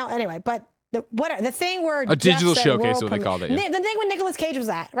 And like, you know, anyway, but the thing where a digital showcase is what they called it. Yeah. The thing when Nicolas Cage was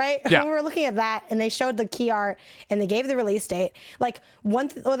at, right? Yeah. When we were looking at that and they showed the key art and they gave the release date, like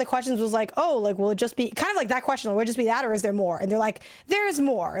one of the questions was like, oh, like will it just be kind of like that question, like, will it just be that or is there more? And they're like, there's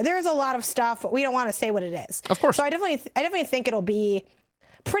more. There's a lot of stuff, but we don't want to say what it is. Of course. So I definitely think it'll be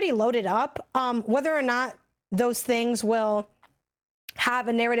pretty loaded up. Whether or not those things will have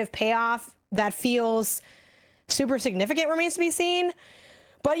a narrative payoff that feels super significant remains to be seen.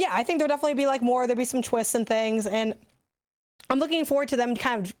 But yeah, I think there'll definitely be like more. There'll be some twists and things, and I'm looking forward to them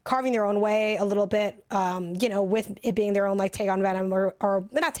kind of carving their own way a little bit. You know, with it being their own like take on Venom or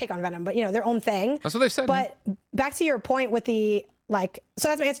not take on Venom, but you know their own thing. That's what they said. But back to your point with the like, so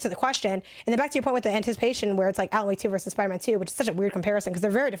that's my answer to the question. And then back to your point with the anticipation, where it's like Alan Wake 2 versus Spider-Man 2, which is such a weird comparison because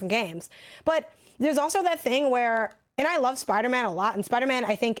they're very different games. But there's also that thing where, and I love Spider-Man a lot, and Spider-Man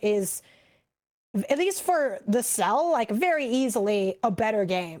I think is, at least for the cell, like very easily a better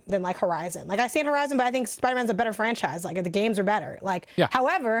game than like Horizon. Like I stand Horizon, but I think Spider-Man's a better franchise. Like the games are better. Like,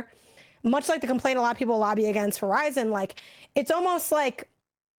 however, much like the complaint a lot of people lobby against Horizon, like it's almost like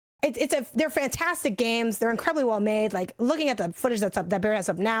they're fantastic games. They're incredibly well made. Like looking at the footage that Bear has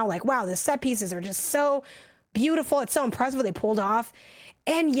up now, like wow, the set pieces are just so beautiful. It's so impressive what they pulled off.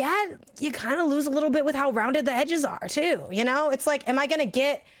 And yet you kind of lose a little bit with how rounded the edges are too. You know, it's like, am I going to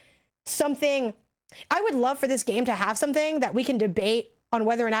get something? I would love for this game to have something that we can debate on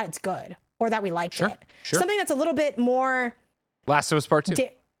whether or not it's good or that we liked it. Sure. Something that's a little bit more Last of Us Part 2. something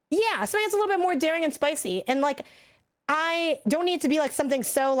that's a little bit more daring and spicy. And like, I don't need to be like something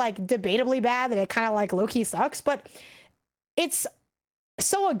so like debatably bad that it kind of like low-key sucks, but it's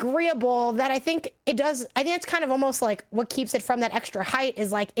so agreeable that I think it does. I think it's kind of almost like what keeps it from that extra height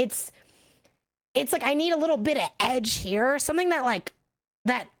is like, it's like, I need a little bit of edge here. Something that like,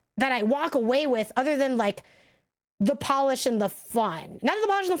 that I walk away with other than like the polish and the fun. Not that the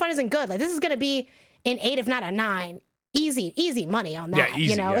polish and the fun isn't good. Like this is going to be an 8, if not a 9. Easy money on that. Yeah,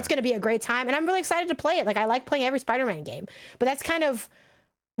 easy, you know, it's going to be a great time. And I'm really excited to play it. Like I like playing every Spider-Man game, but that's kind of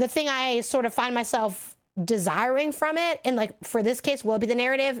the thing I sort of find myself desiring from it. And like, for this case, will it be the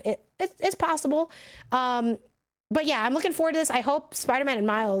narrative? It's possible. But yeah, I'm looking forward to this. I hope Spider-Man and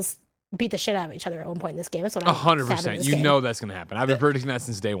Miles beat the shit out of each other at one point in this game. That's what I'm 100%. You know that's going to happen. I've been predicting that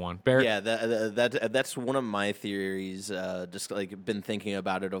since day one. Barrett? Yeah, that's one of my theories. Just like been thinking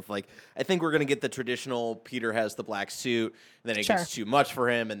about it. Of like, I think we're going to get the traditional Peter has the black suit, and then it gets too much for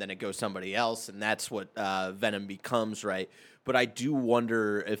him, and then it goes somebody else, and that's what Venom becomes, right? But I do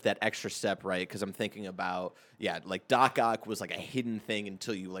wonder if that extra step, right? Because I'm thinking about, like Doc Ock was like a hidden thing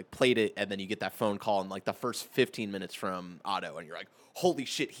until you like played it, and then you get that phone call in like the first 15 minutes from Otto, and you're like, holy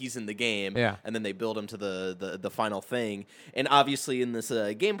shit, he's in the game. Yeah. And then they build him to the final thing. And obviously in this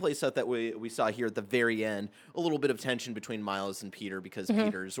gameplay stuff that we saw here at the very end, a little bit of tension between Miles and Peter because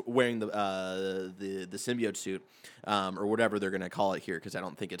Peter's wearing the symbiote suit, or whatever they're going to call it here, because I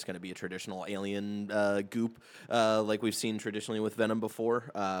don't think it's going to be a traditional alien goop like we've seen traditionally with Venom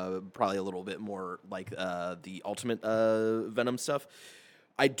before. Probably a little bit more like the Ultimate Venom stuff.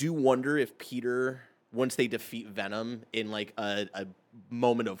 I do wonder if Peter once they defeat Venom in like a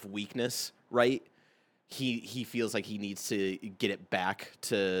moment of weakness, right? He feels like he needs to get it back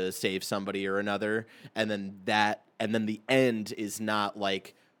to save somebody or another, and then the end is not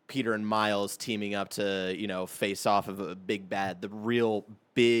like Peter and Miles teaming up to face off of a big bad. The real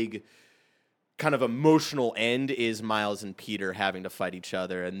big kind of emotional end is Miles and Peter having to fight each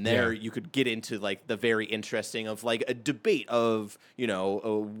other, and there you could get into like the very interesting of like a debate of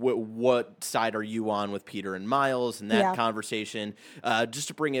what side are you on with Peter and Miles, and that conversation, just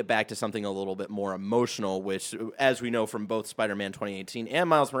to bring it back to something a little bit more emotional, which as we know from both Spider-Man 2018 and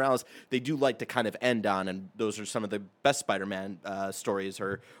Miles Morales, they do like to kind of end on, and those are some of the best Spider-Man stories,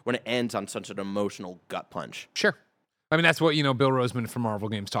 or when it ends on such an emotional gut punch. Sure. I mean, that's what, Bill Roseman from Marvel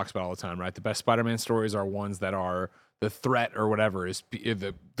Games talks about all the time, right? The best Spider-Man stories are ones that are the threat or whatever is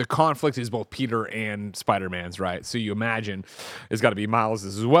the conflict is both Peter and Spider-Man's, right? So you imagine it's got to be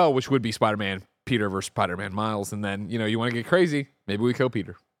Miles's as well, which would be Spider-Man Peter versus Spider-Man Miles. And then, you want to get crazy, maybe we kill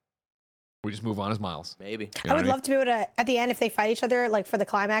Peter. We just move on as Miles. Maybe. I would love to be able to, at the end, if they fight each other, like for the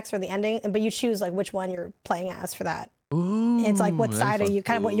climax or the ending, but you choose like which one you're playing as for that. Ooh, it's like what side are you,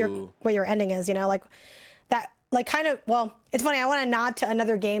 kind of what your ending is, like that. Like kind of, well, it's funny. I want to nod to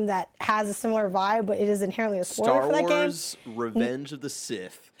another game that has a similar vibe, but it is inherently a spoiler for that game. Star Wars Revenge of the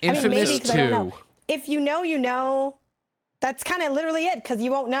Sith. Infamous 2. If you know. That's kind of literally it, because you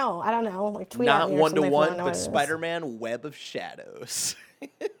won't know. I don't know. Like tweet Not at me or something 1-to-1, but Spider-Man Web of Shadows.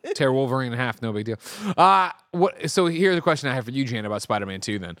 Tear Wolverine in half, no big deal. So here's the question I have for you, Jan, about Spider-Man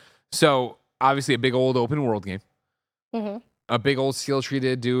 2 then. So obviously a big old open world game. Mm-hmm. A big old skill tree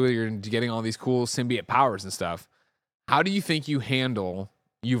to do. You're getting all these cool symbiote powers and stuff. How do you think you handle?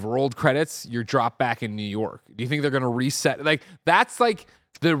 You've rolled credits. You're dropped back in New York. Do you think they're going to reset? Like that's like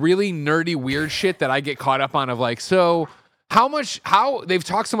the really nerdy weird shit that I get caught up on. Of like, so how they've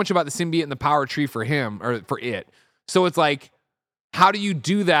talked so much about the symbiote and the power tree for him or for it. So it's like, how do you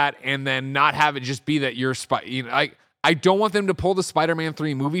do that and then not have it just be that you're I don't want them to pull the Spider-Man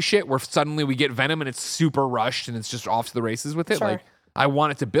 3 movie shit where suddenly we get Venom and it's super rushed and it's just off to the races with it. Sure. Like, I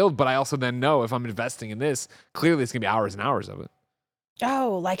want it to build, but I also then know if I'm investing in this, clearly it's going to be hours and hours of it.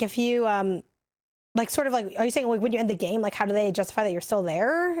 Oh, like if you, like sort of like, are you saying like when you end the game, like how do they justify that you're still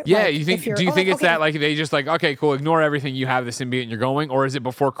there? Yeah, like, do you think it's that like they just like, okay, cool, ignore everything, you have the symbiote and you're going, or is it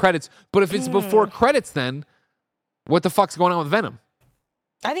before credits? But if it's before credits, then what the fuck's going on with Venom?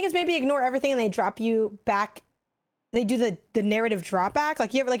 I think it's maybe ignore everything and they drop you back. They do the narrative drop back.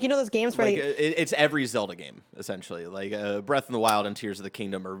 Like you ever those games where it's every Zelda game essentially. Like Breath of the Wild and Tears of the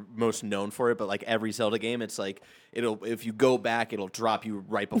Kingdom are most known for it, but like every Zelda game, it's like if you go back, it'll drop you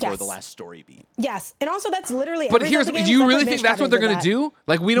right before the last story beat. Yes, and also that's literally. But here's, do you really think that's what they're gonna do?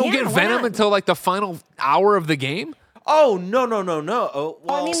 Like we don't get Venom until like the final hour of the game? Oh no! Oh,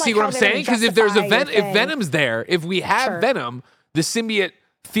 well, I mean, see what I'm saying? Because if there's if Venom's there, if we have Venom, the symbiote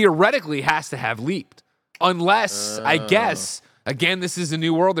theoretically has to have leaped. Unless, I guess, again, this is a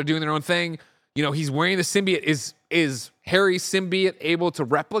new world. They're doing their own thing. He's wearing the symbiote. Is Harry's symbiote able to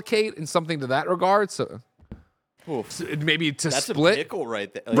replicate in something to that regard? So maybe to that's split. A pickle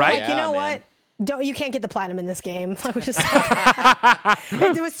right there. Right? Like, you know what? You can't get the platinum in this game.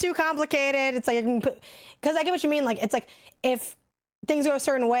 It was too complicated. It's like, because I get what you mean. Like, it's like if things go a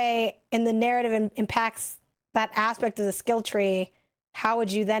certain way and the narrative impacts that aspect of the skill tree, how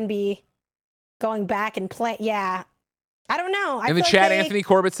would you then be going back and play? Yeah. I don't know. In the chat, Anthony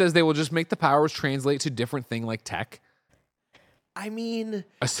Corbett says they will just make the powers translate to different thing like tech. I mean,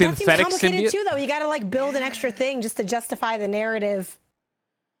 a synthetic that seems complicated symbiote too, though. You got to like build an extra thing just to justify the narrative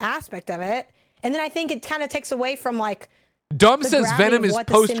aspect of it. And then I think it kind of takes away from like. Dumb says Venom is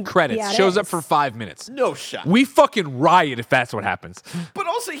post credits. Shows up for 5 minutes. No shot. We fucking riot if that's what happens. But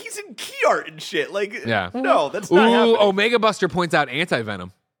also, he's in key art and shit. Like, no, that's not happening. Omega Buster points out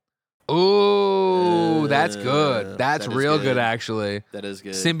anti-Venom. Ooh, that's good. That's real good, actually. That is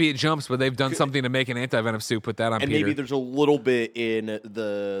good. Symbiote jumps, but they've done something to make an anti-Venom suit. Put that on and Peter. Maybe there's a little bit in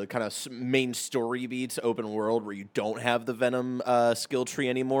the kind of main story beats, open world, where you don't have the Venom skill tree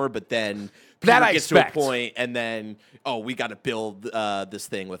anymore, but then Peter gets to a point, and then, we got to build this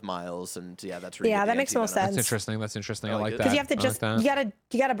thing with Miles, and that's really that makes no sense. That's interesting. I like that. Because you have to just you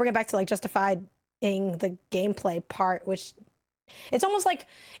got to bring it back to like justifying the gameplay part, which. It's almost like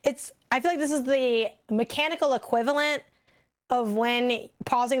I feel like this is the mechanical equivalent of when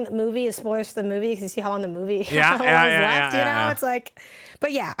pausing the movie is spoilers for the movie because you see how long the movie left. It's like,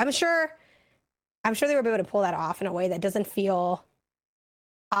 but yeah, I'm sure they were able to pull that off in a way that doesn't feel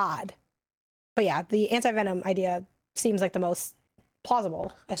odd. But yeah, the anti-Venom idea seems like the most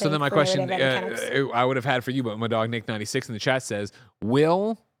plausible. So then my question I would have had for you, but my dog Nick96 in the chat says,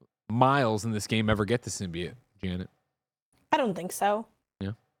 will Miles in this game ever get the symbiote, Janet? I don't think so.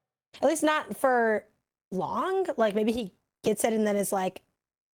 Yeah. At least not for long. Like maybe he gets it and then is like,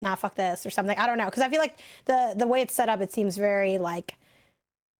 nah, fuck this or something. I don't know. Because I feel like the way it's set up, it seems very like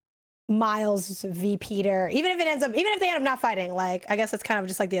Miles v. Peter. Even if they end up not fighting, like I guess it's kind of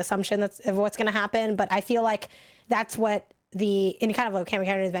just like the assumption that's of what's gonna happen. But I feel like that's what in kind of a camera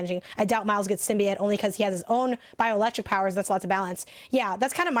character avenging. I doubt Miles gets symbiote only because he has his own bioelectric powers. That's lots of balance. Yeah,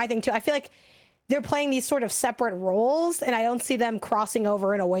 that's kind of my thing too. I feel like they're playing these sort of separate roles, and I don't see them crossing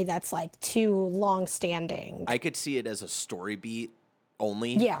over in a way that's like too long-standing. I could see it as a story beat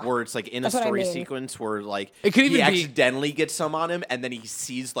only, where it's like in That's a story what I mean. sequence where like it could he even accidentally gets some on him, and then he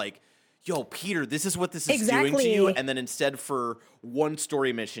sees like, yo, Peter, this is what this is doing to you. And then instead for one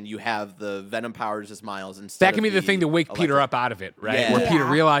story mission, you have the Venom powers as Miles instead. That can be the thing to wake Peter up out of it, right? Yeah. Where Peter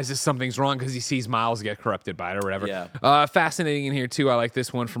realizes something's wrong because he sees Miles get corrupted by it or whatever. Yeah. Fascinating in here, too. I like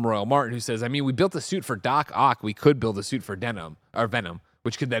this one from Royal Martin, who says, I mean, we built a suit for Doc Ock. We could build a suit for Venom,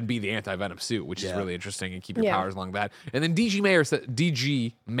 which could then be the anti-Venom suit, which is really interesting and keep your powers along that. And then DG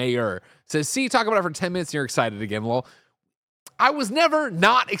Mayer says, see, talk about it for 10 minutes and you're excited again, lol. I was never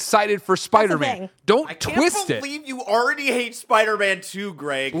not excited for Spider-Man. Don't twist it. I can't believe you already hate Spider-Man 2,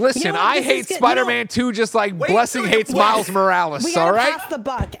 Greg. Listen, You know I hate Spider-Man 2 just like Blessing hates Miles Morales, we all gotta right? pass the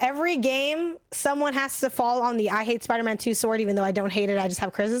buck. Every game, someone has to fall on the I hate Spider-Man 2 sword, even though I don't hate it. I just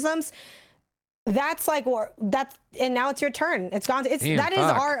have criticisms. That's like, and now it's your turn. It's gone. That is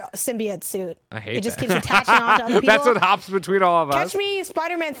our symbiote suit. I hate it. Just that. keeps attaching onto other people. That's what hops between all of us. Catch me,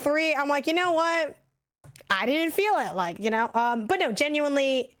 Spider-Man 3. I'm like, you know what? I didn't feel it, like, you know. But no,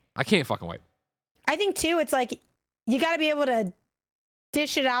 genuinely, I can't fucking wait. I think too, it's like you got to be able to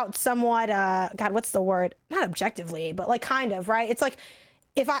dish it out somewhat. God, what's the word? Not objectively, but like kind of, right? It's like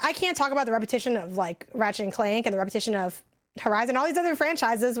if I can't talk about the repetition of like Ratchet and Clank and the repetition of Horizon, all these other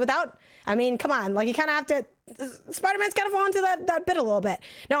franchises without. I mean, come on, like you kind of have to. Spider-Man's got to fall into that bit a little bit.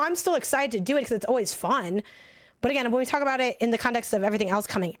 Now, I'm still excited to do it because it's always fun. But again, when we talk about it in the context of everything else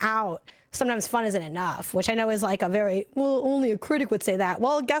coming out, sometimes fun isn't enough, which I know is like a very, well, only a critic would say that.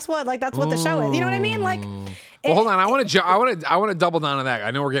 Well, guess what? Like that's what the show is. You know what I mean? Like, well, hold on. I want to double down on that.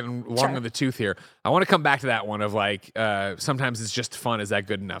 I know we're getting long in the tooth here. I want to come back to that one of like, sometimes it's just fun. Is that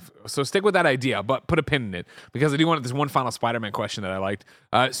good enough? So stick with that idea, but put a pin in it because I do want this one final Spider-Man question that I liked.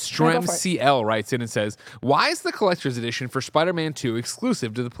 Strem CL writes in and says, why is the collector's edition for Spider-Man 2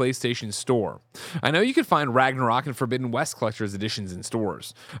 exclusive to the PlayStation Store? I know you can find Ragnarok and Forbidden West collector's editions in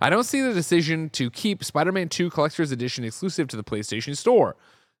stores. I don't see the decision to keep Spider-Man 2 collector's edition exclusive to the PlayStation Store.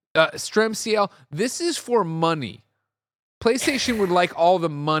 Strem CL, this is for money. PlayStation would like all the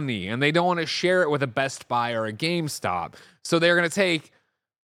money, and they don't want to share it with a Best Buy or a GameStop. So they're going to take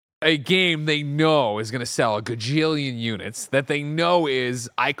a game they know is going to sell a gajillion units, that they know is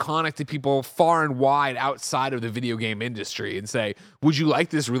iconic to people far and wide outside of the video game industry, and say, would you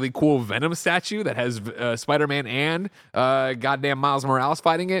like this really cool Venom statue that has Spider-Man and goddamn Miles Morales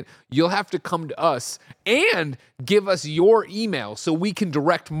fighting it? You'll have to come to us and give us your email so we can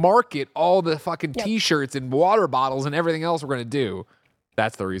direct market all the fucking t-shirts and water bottles and everything else we're going to do.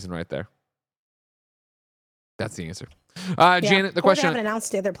 That's the reason right there. That's the answer. Janet, the question. They haven't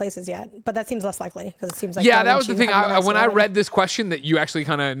announced the other places yet, but that seems less likely because it seems like. Yeah, that was the thing. When I read this question, that you actually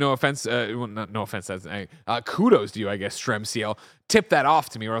kind of, no offense, no offense, that's kudos to you, I guess, Strem CL, tipped that off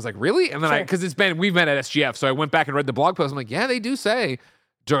to me where I was like, really? And then because we've met at SGF, so I went back and read the blog post. I'm like, yeah, they do say,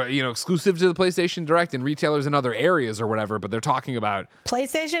 exclusive to the PlayStation Direct and retailers in other areas or whatever, but they're talking about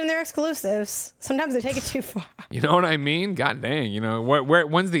PlayStation and their exclusives. Sometimes they take it too far. You know what I mean? God dang,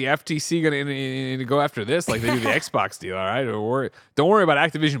 when's the FTC going to go after this like they do the Xbox deal, all right? Don't worry about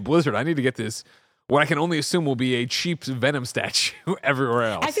Activision Blizzard. I need to get this, what I can only assume will be a cheap Venom statue everywhere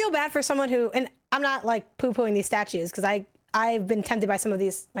else. I feel bad for someone who, and I'm not like poo-pooing these statues because I've been tempted by some of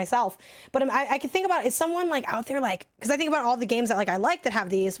these myself, but I can think about, is someone like out there, like, because I think about all the games that like I like that have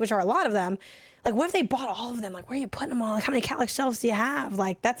these, which are a lot of them. Like, what if they bought all of them? Like, where are you putting them all? Like, how many catalog shelves do you have?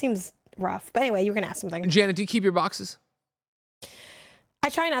 Like, that seems rough. But anyway, you were gonna ask something. Janet, do you keep your boxes? I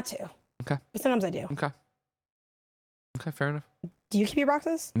try not to. Okay. But sometimes I do. Okay, fair enough. Do you keep your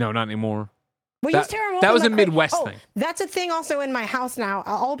boxes? No, not anymore. Well, you tear them open. That was a Midwest thing. That's a thing also in my house now.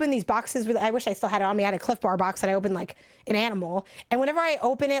 I'll open these boxes with, I wish I still had it on me. I had a Cliff Bar box that I opened like an animal. And whenever I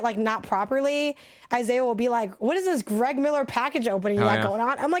open it like not properly, Isaiah will be like, what is this Greg Miller package opening you got going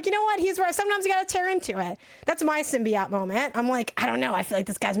on? I'm like, you know what? He's right. Sometimes you got to tear into it. That's my symbiote moment. I'm like, I don't know. I feel like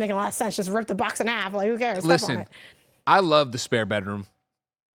this guy's making a lot of sense. Just rip the box in half. Like, who cares? Listen, I love the spare bedroom.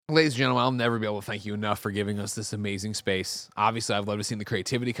 Ladies and gentlemen, I'll never be able to thank you enough for giving us this amazing space. Obviously, I've loved to see the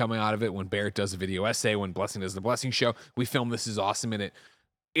creativity coming out of it. When Barrett does a video essay, when Blessing does the Blessing Show, we film This Is Awesome in it.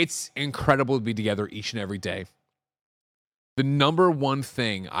 it's incredible to be together each and every day. The number one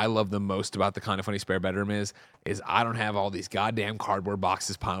thing I love the most about the Kind of Funny spare bedroom is I don't have all these goddamn cardboard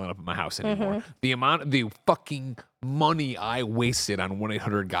boxes piling up in my house anymore. The fucking money I wasted on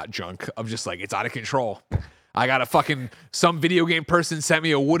 1-800-GOT-JUNK of just like, it's out of control. I got some video game person sent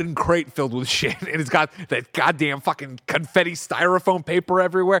me a wooden crate filled with shit, and it's got that goddamn fucking confetti styrofoam paper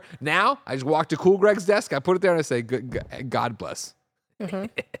everywhere. Now, I just walk to Cool Greg's desk, I put it there, and I say, God bless.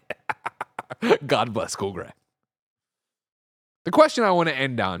 God bless Cool Greg. The question I want to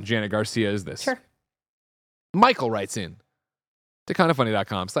end on, Janet Garcia, is this. Sure. Michael writes in to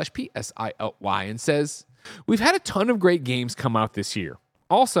kindoffunny.com/PSILY and says, we've had a ton of great games come out this year.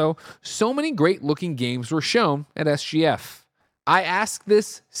 Also, so many great looking games were shown at SGF. I ask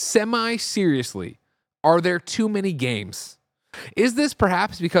this semi-seriously. Are there too many games? Is this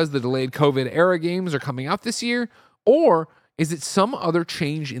perhaps because the delayed COVID era games are coming out this year? Or is it some other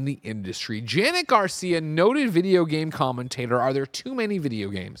change in the industry? Janet Garcia, noted video game commentator. Are there too many video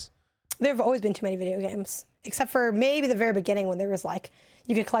games? There have always been too many video games, except for maybe the very beginning when there was like,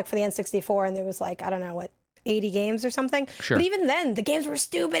 you could collect for the N64 and there was like, I don't know, 80 games or something. Sure. But even then, the games were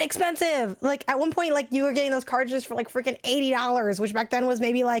stupid expensive. Like at one point, like you were getting those cartridges for like freaking $80, which back then was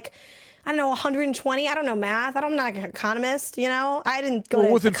maybe like, I don't know, 120. I don't know math. I'm not an economist, you know? I didn't go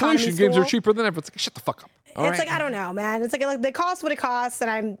to with inflation, games are cheaper than ever. It's like, shut the fuck up. It's like, I don't know, man. It's like they cost what it costs, and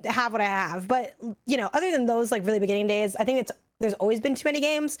I have what I have. But, you know, other than those, like, really beginning days, I think there's always been too many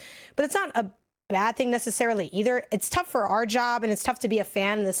games. But it's not a bad thing necessarily either. It's tough for our job, and it's tough to be a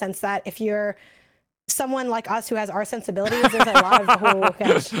fan in the sense that if you're someone like us who has our sensibilities, there's a lot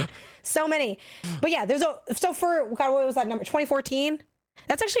of so many. But, yeah, so for, God, what was that number, 2014?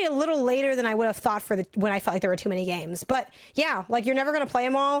 That's actually a little later than I would have thought when I felt like there were too many games. But, yeah, like, you're never going to play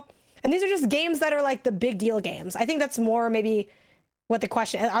them all. And these are just games that are like the big deal games. I think that's more maybe what the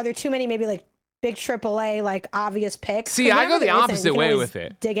question, are there too many maybe like big AAA, like obvious picks? See, I go the opposite way with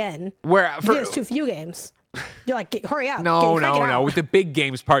it. Dig in. Where there's too few games. You're like, hurry up. No. With the big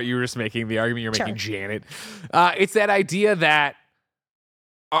games part, you were just making the argument you're making, Janet. It's that idea that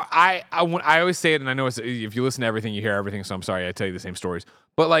I always say it, and I know if you listen to everything, you hear everything, so I'm sorry I tell you the same stories.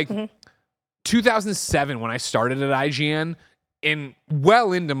 But like 2007, when I started at IGN,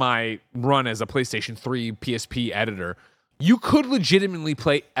 well into my run as a PlayStation 3 PSP editor, you could legitimately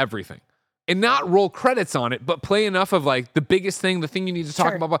play everything and not roll credits on it, but play enough of like the biggest thing, the thing you need to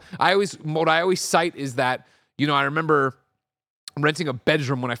talk about. What I always cite is that, you know, I remember renting a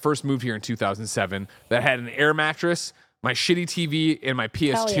bedroom when I first moved here in 2007 that had an air mattress, my shitty TV, and my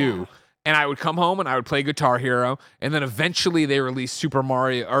PS2. And I would come home and I would play Guitar Hero. And then eventually they released Super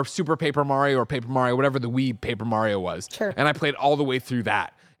Mario or Super Paper Mario or Paper Mario, whatever the Wii Paper Mario was. Sure. And I played all the way through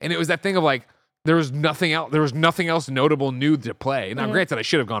that. And it was that thing of like, there was nothing else notable new to play. Now, granted, I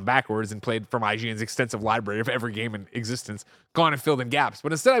should have gone backwards and played from IGN's extensive library of every game in existence, gone and filled in gaps.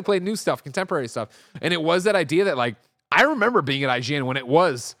 But instead I played new stuff, contemporary stuff. And it was that idea that like, I remember being at IGN when it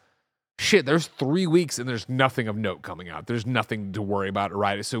was, shit, there's 3 weeks and there's nothing of note coming out. There's nothing to worry about,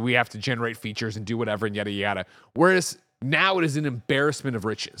 right? So we have to generate features and do whatever and yada, yada. Whereas now it is an embarrassment of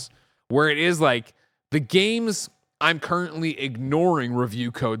riches, where it is like the games I'm currently ignoring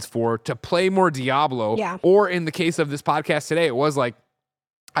review codes for to play more Diablo. Yeah. Or in the case of this podcast today, it was like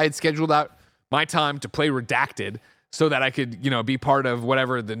I had scheduled out my time to play Redacted so that I could, you know, be part of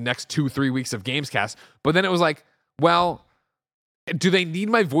whatever the next 2-3 weeks of Gamescast. But then it was like, well, do they need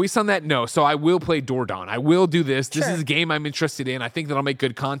my voice on that? No. So I will play Dawn. I will do this. This is a game I'm interested in. I think that I'll make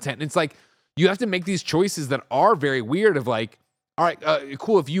good content. And it's like, you have to make these choices that are very weird of like, all right,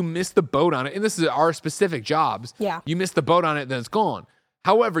 cool. If you miss the boat on it, and this is our specific jobs, you miss the boat on it, then it's gone.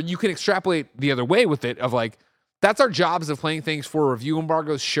 However, you can extrapolate the other way with it of like, that's our jobs of playing things for review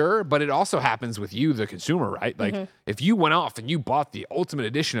embargoes, sure, but it also happens with you, the consumer, right? Like, if you went off and you bought the Ultimate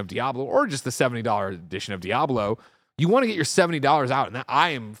Edition of Diablo or just the $70 edition of Diablo, you want to get your $70 out. And I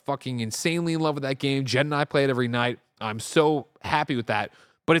am fucking insanely in love with that game. Jen and I play it every night. I'm so happy with that.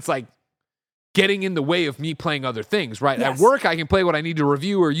 But it's like getting in the way of me playing other things, right? Yes. At work, I can play what I need to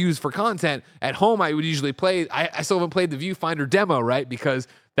review or use for content. At home, I would usually play. I still haven't played the Viewfinder demo, right? Because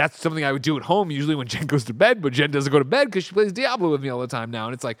that's something I would do at home usually when Jen goes to bed. But Jen doesn't go to bed because she plays Diablo with me all the time now.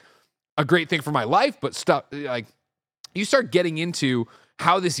 And it's like a great thing for my life. But stuff like you start getting into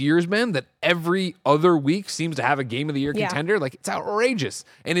how this year's been, that every other week seems to have a game of the year contender. Like, it's outrageous.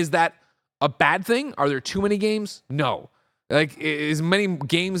 And is that a bad thing? Are there too many games? No. Like, as many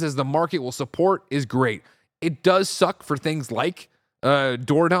games as the market will support is great. It does suck for things like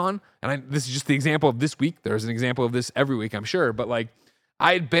Dawn. And this is just the example of this week. There's an example of this every week, I'm sure. But like,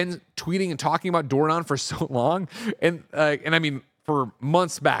 I had been tweeting and talking about Dawn for so long. And I mean, for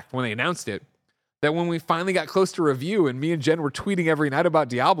months back when they announced it, that when we finally got close to review and me and Jen were tweeting every night about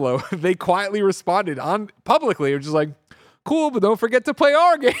Diablo, they quietly responded publicly, which is like, cool, but don't forget to play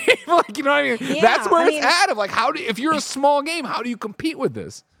our game. Like, you know what I mean? Yeah, that's where it's at. Of like, if you're a small game, how do you compete with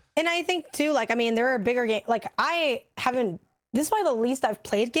this? And I think too, like, I mean, there are bigger games. Like, this is probably the least I've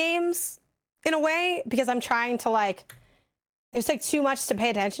played games in a way, because I'm trying to like, it's like too much to pay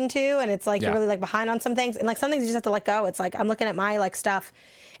attention to. And it's like, you're really like behind on some things. And like some things you just have to let go. It's like, I'm looking at my like stuff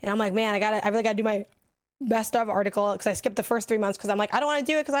and I'm like, man, I really got to do my best of article, because I skipped the first 3 months because I'm like, I don't want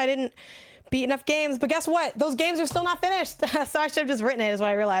to do it because I didn't beat enough games. But guess what? Those games are still not finished. So I should have just written it, is what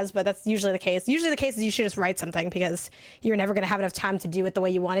I realized. But that's usually the case. Usually the case is you should just write something, because you're never going to have enough time to do it the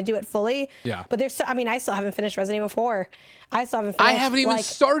way you want to do it fully. Yeah. But I still haven't finished Resident Evil 4. I haven't even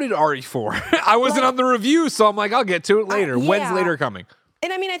started RE4. I wasn't on the review, so I'm like, I'll get to it later. When's later coming?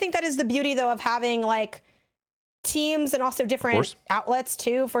 And I mean, I think that is the beauty, though, of having like teams and also different outlets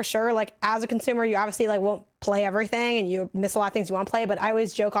too, for sure. Like, as a consumer, you obviously like won't play everything and you miss a lot of things you want to play. But I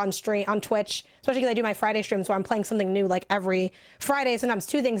always joke on Twitch, especially because I do my Friday streams where I'm playing something new like every Friday, sometimes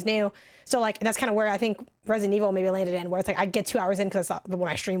 2 things new. So like, that's kind of where I think Resident Evil maybe landed in, where it's like I get 2 hours in because that's what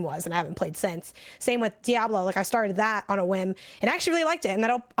my stream was, and I haven't played since. Same with Diablo. Like, I started that on a whim and I actually really liked it, and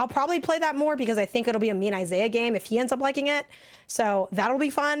I'll probably play that more because I think it'll be a me and Isaiah game if he ends up liking it. So that'll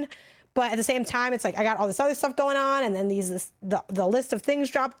be fun. But at the same time, it's like I got all this other stuff going on, and then the list of things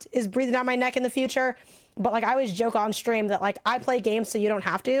dropped is breathing down my neck in the future. But like, I always joke on stream that like I play games so you don't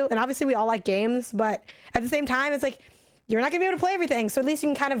have to, and obviously we all like games, but at the same time, it's like you're not gonna be able to play everything. So at least you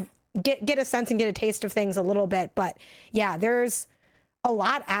can kind of get a sense and get a taste of things a little bit. But yeah, there's a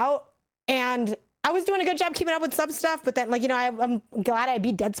lot out, and I was doing a good job keeping up with some stuff. But then like, you know, I'm glad I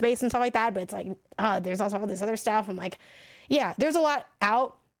beat Dead Space and stuff like that. But it's like there's also all this other stuff. I'm like, yeah, there's a lot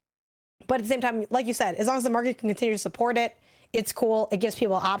out. But at the same time, like you said, as long as the market can continue to support it, it's cool. It gives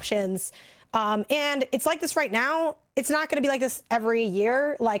people options. And it's like this right now. It's not going to be like this every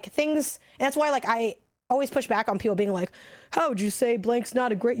year. Like things, and that's why like I always push back on people being like, how would you say blank's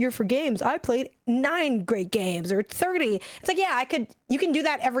not a great year for games? I played 9 great games or 30. It's like, yeah, you can do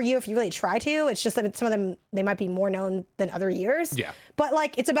that every year if you really try to. It's just that some of them, they might be more known than other years. Yeah. But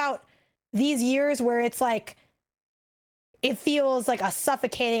like, it's about these years where it's like, it feels like a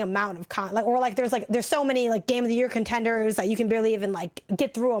suffocating amount of there's so many like game of the year contenders that you can barely even like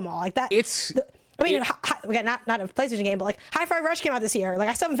get through them all like that. Not a PlayStation game, but like Hi-Fi Rush came out this year. Like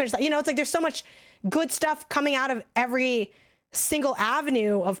I still haven't finished that. You know, it's like there's so much good stuff coming out of every single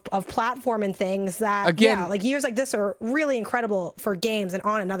avenue of platform and things that again, like years like this are really incredible for games and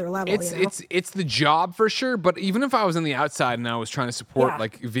on another level. It's the job for sure. But even if I was on the outside and I was trying to support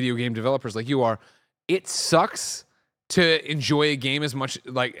like video game developers like you are, it sucks to enjoy a game as much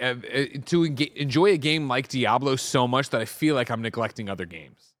like enjoy a game like Diablo so much that I feel like I'm neglecting other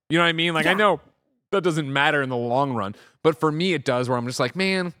games. You know what I mean? Like I know that doesn't matter in the long run, but for me it does, where I'm just like,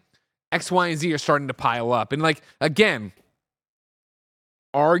 man, X, Y, and Z are starting to pile up. And like, again,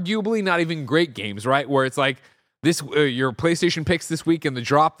 arguably not even great games, right? Where it's like this, your PlayStation picks this week and the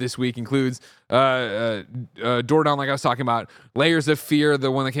drop this week includes Doordown, like I was talking about, Layers of Fear,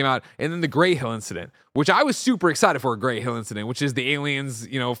 the one that came out, and then the Grey Hill Incident, which I was super excited for. Grey Hill Incident, which is the aliens,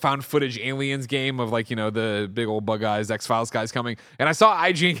 you know, found footage aliens game of like, you know, the big old bug eyes, X-Files guys coming. And I saw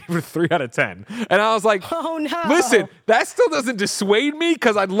IGN give it a 3 out of 10. And I was like, oh no. Listen, that still doesn't dissuade me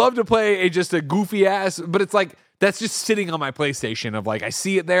because I'd love to play just a goofy ass, but it's like, that's just sitting on my PlayStation of like, I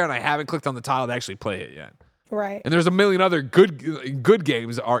see it there and I haven't clicked on the tile to actually play it yet. Right. And there's a million other good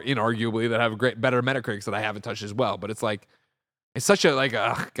games are inarguably that have better Metacritics that I haven't touched as well. But it's like, it's such a like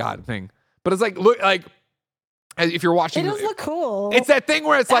God thing. But it's like, look, like if you're watching, it does look cool. It's that thing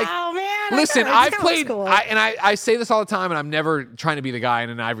where it's like, oh man, listen, I've played, cool. I say this all the time, and I'm never trying to be the guy in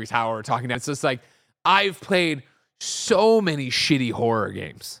an ivory tower talking to. It's just like I've played so many shitty horror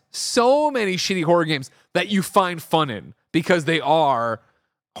games that you find fun in because they are.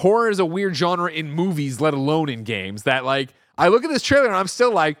 Horror is a weird genre in movies, let alone in games, that like I look at this trailer and I'm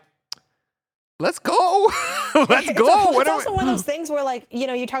still like, let's go. Let's go. It's also one of those things where like, you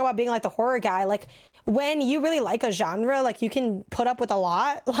know, you talk about being like the horror guy, like when you really like a genre, like you can put up with a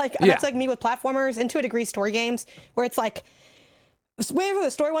lot. Like that's like me with platformers and to a degree story games where it's like, maybe for the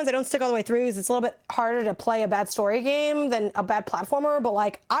story ones I don't stick all the way through, is it's a little bit harder to play a bad story game than a bad platformer. But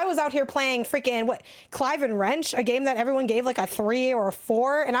like I was out here playing freaking Clive and Wrench, a game that everyone gave like a 3 or a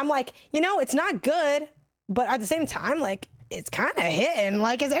 4, and I'm like, you know, it's not good, but at the same time, like it's kind of hitting.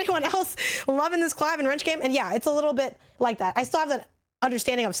 Like, is anyone else loving this Clive and Wrench game? And yeah, it's a little bit like that. I still have that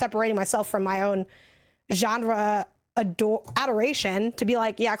understanding of separating myself from my own genre adoration to be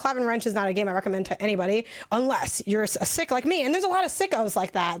like, yeah, Clav and Wrench is not a game I recommend to anybody unless you're a sick like me. And there's a lot of sickos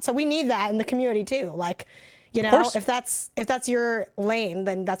like that. So we need that in the community too. Like, you know, if that's your lane,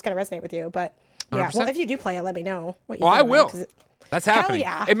 then that's going to resonate with you. But yeah, 100%. well, if you do play it, let me know what you Well, think I will. That's happening.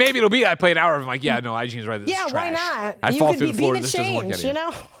 Yeah. And maybe it'll be I play an hour of like, yeah, no, IGN's right. This yeah, is why trash. not? I you fall could through the floor. be the This doesn't work change, out. you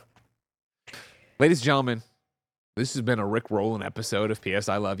know? Ladies and gentlemen, this has been a Rick Rowland episode of PS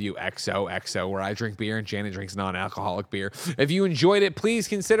I Love You XOXO, where I drink beer and Janet drinks non-alcoholic beer. If you enjoyed it, please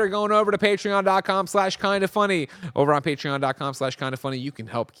consider going over to patreon.com/kindafunny. Over on patreon.com/kindafunny, you can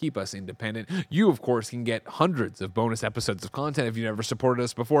help keep us independent. You, of course, can get hundreds of bonus episodes of content if you've never supported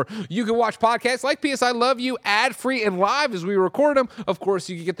us before. You can watch podcasts like PS I Love You ad-free and live as we record them. Of course,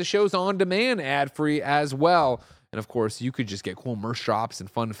 you can get the shows on demand ad-free as well. And of course, you could just get cool merch drops and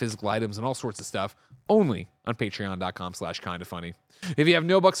fun physical items and all sorts of stuff only on patreon.com/kindafunny. If you have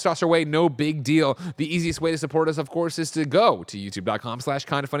no bucks to toss our way, no big deal. The easiest way to support us, of course, is to go to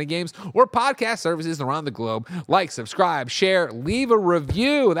youtube.com/kindafunnygames or podcast services around the globe. Like, subscribe, share, leave a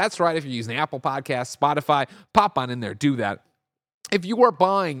review. That's right. If you're using Apple Podcasts, Spotify, pop on in there, do that. If you are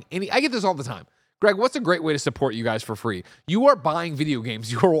buying I get this all the time. Greg, what's a great way to support you guys for free? You are buying video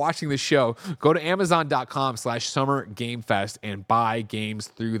games. You are watching the show. Go to amazon.com/summergamefest and buy games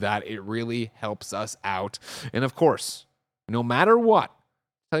through that. It really helps us out. And of course, no matter what,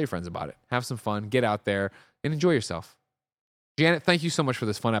 tell your friends about it. Have some fun. Get out there and enjoy yourself. Janet, thank you so much for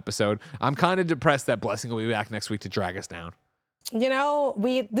this fun episode. I'm kind of depressed that Blessing will be back next week to drag us down. You know,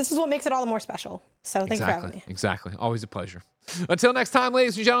 this is what makes it all the more special. So thanks for having me. Exactly. Always a pleasure. Until next time,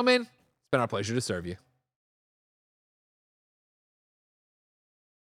 ladies and gentlemen, it's been our pleasure to serve you.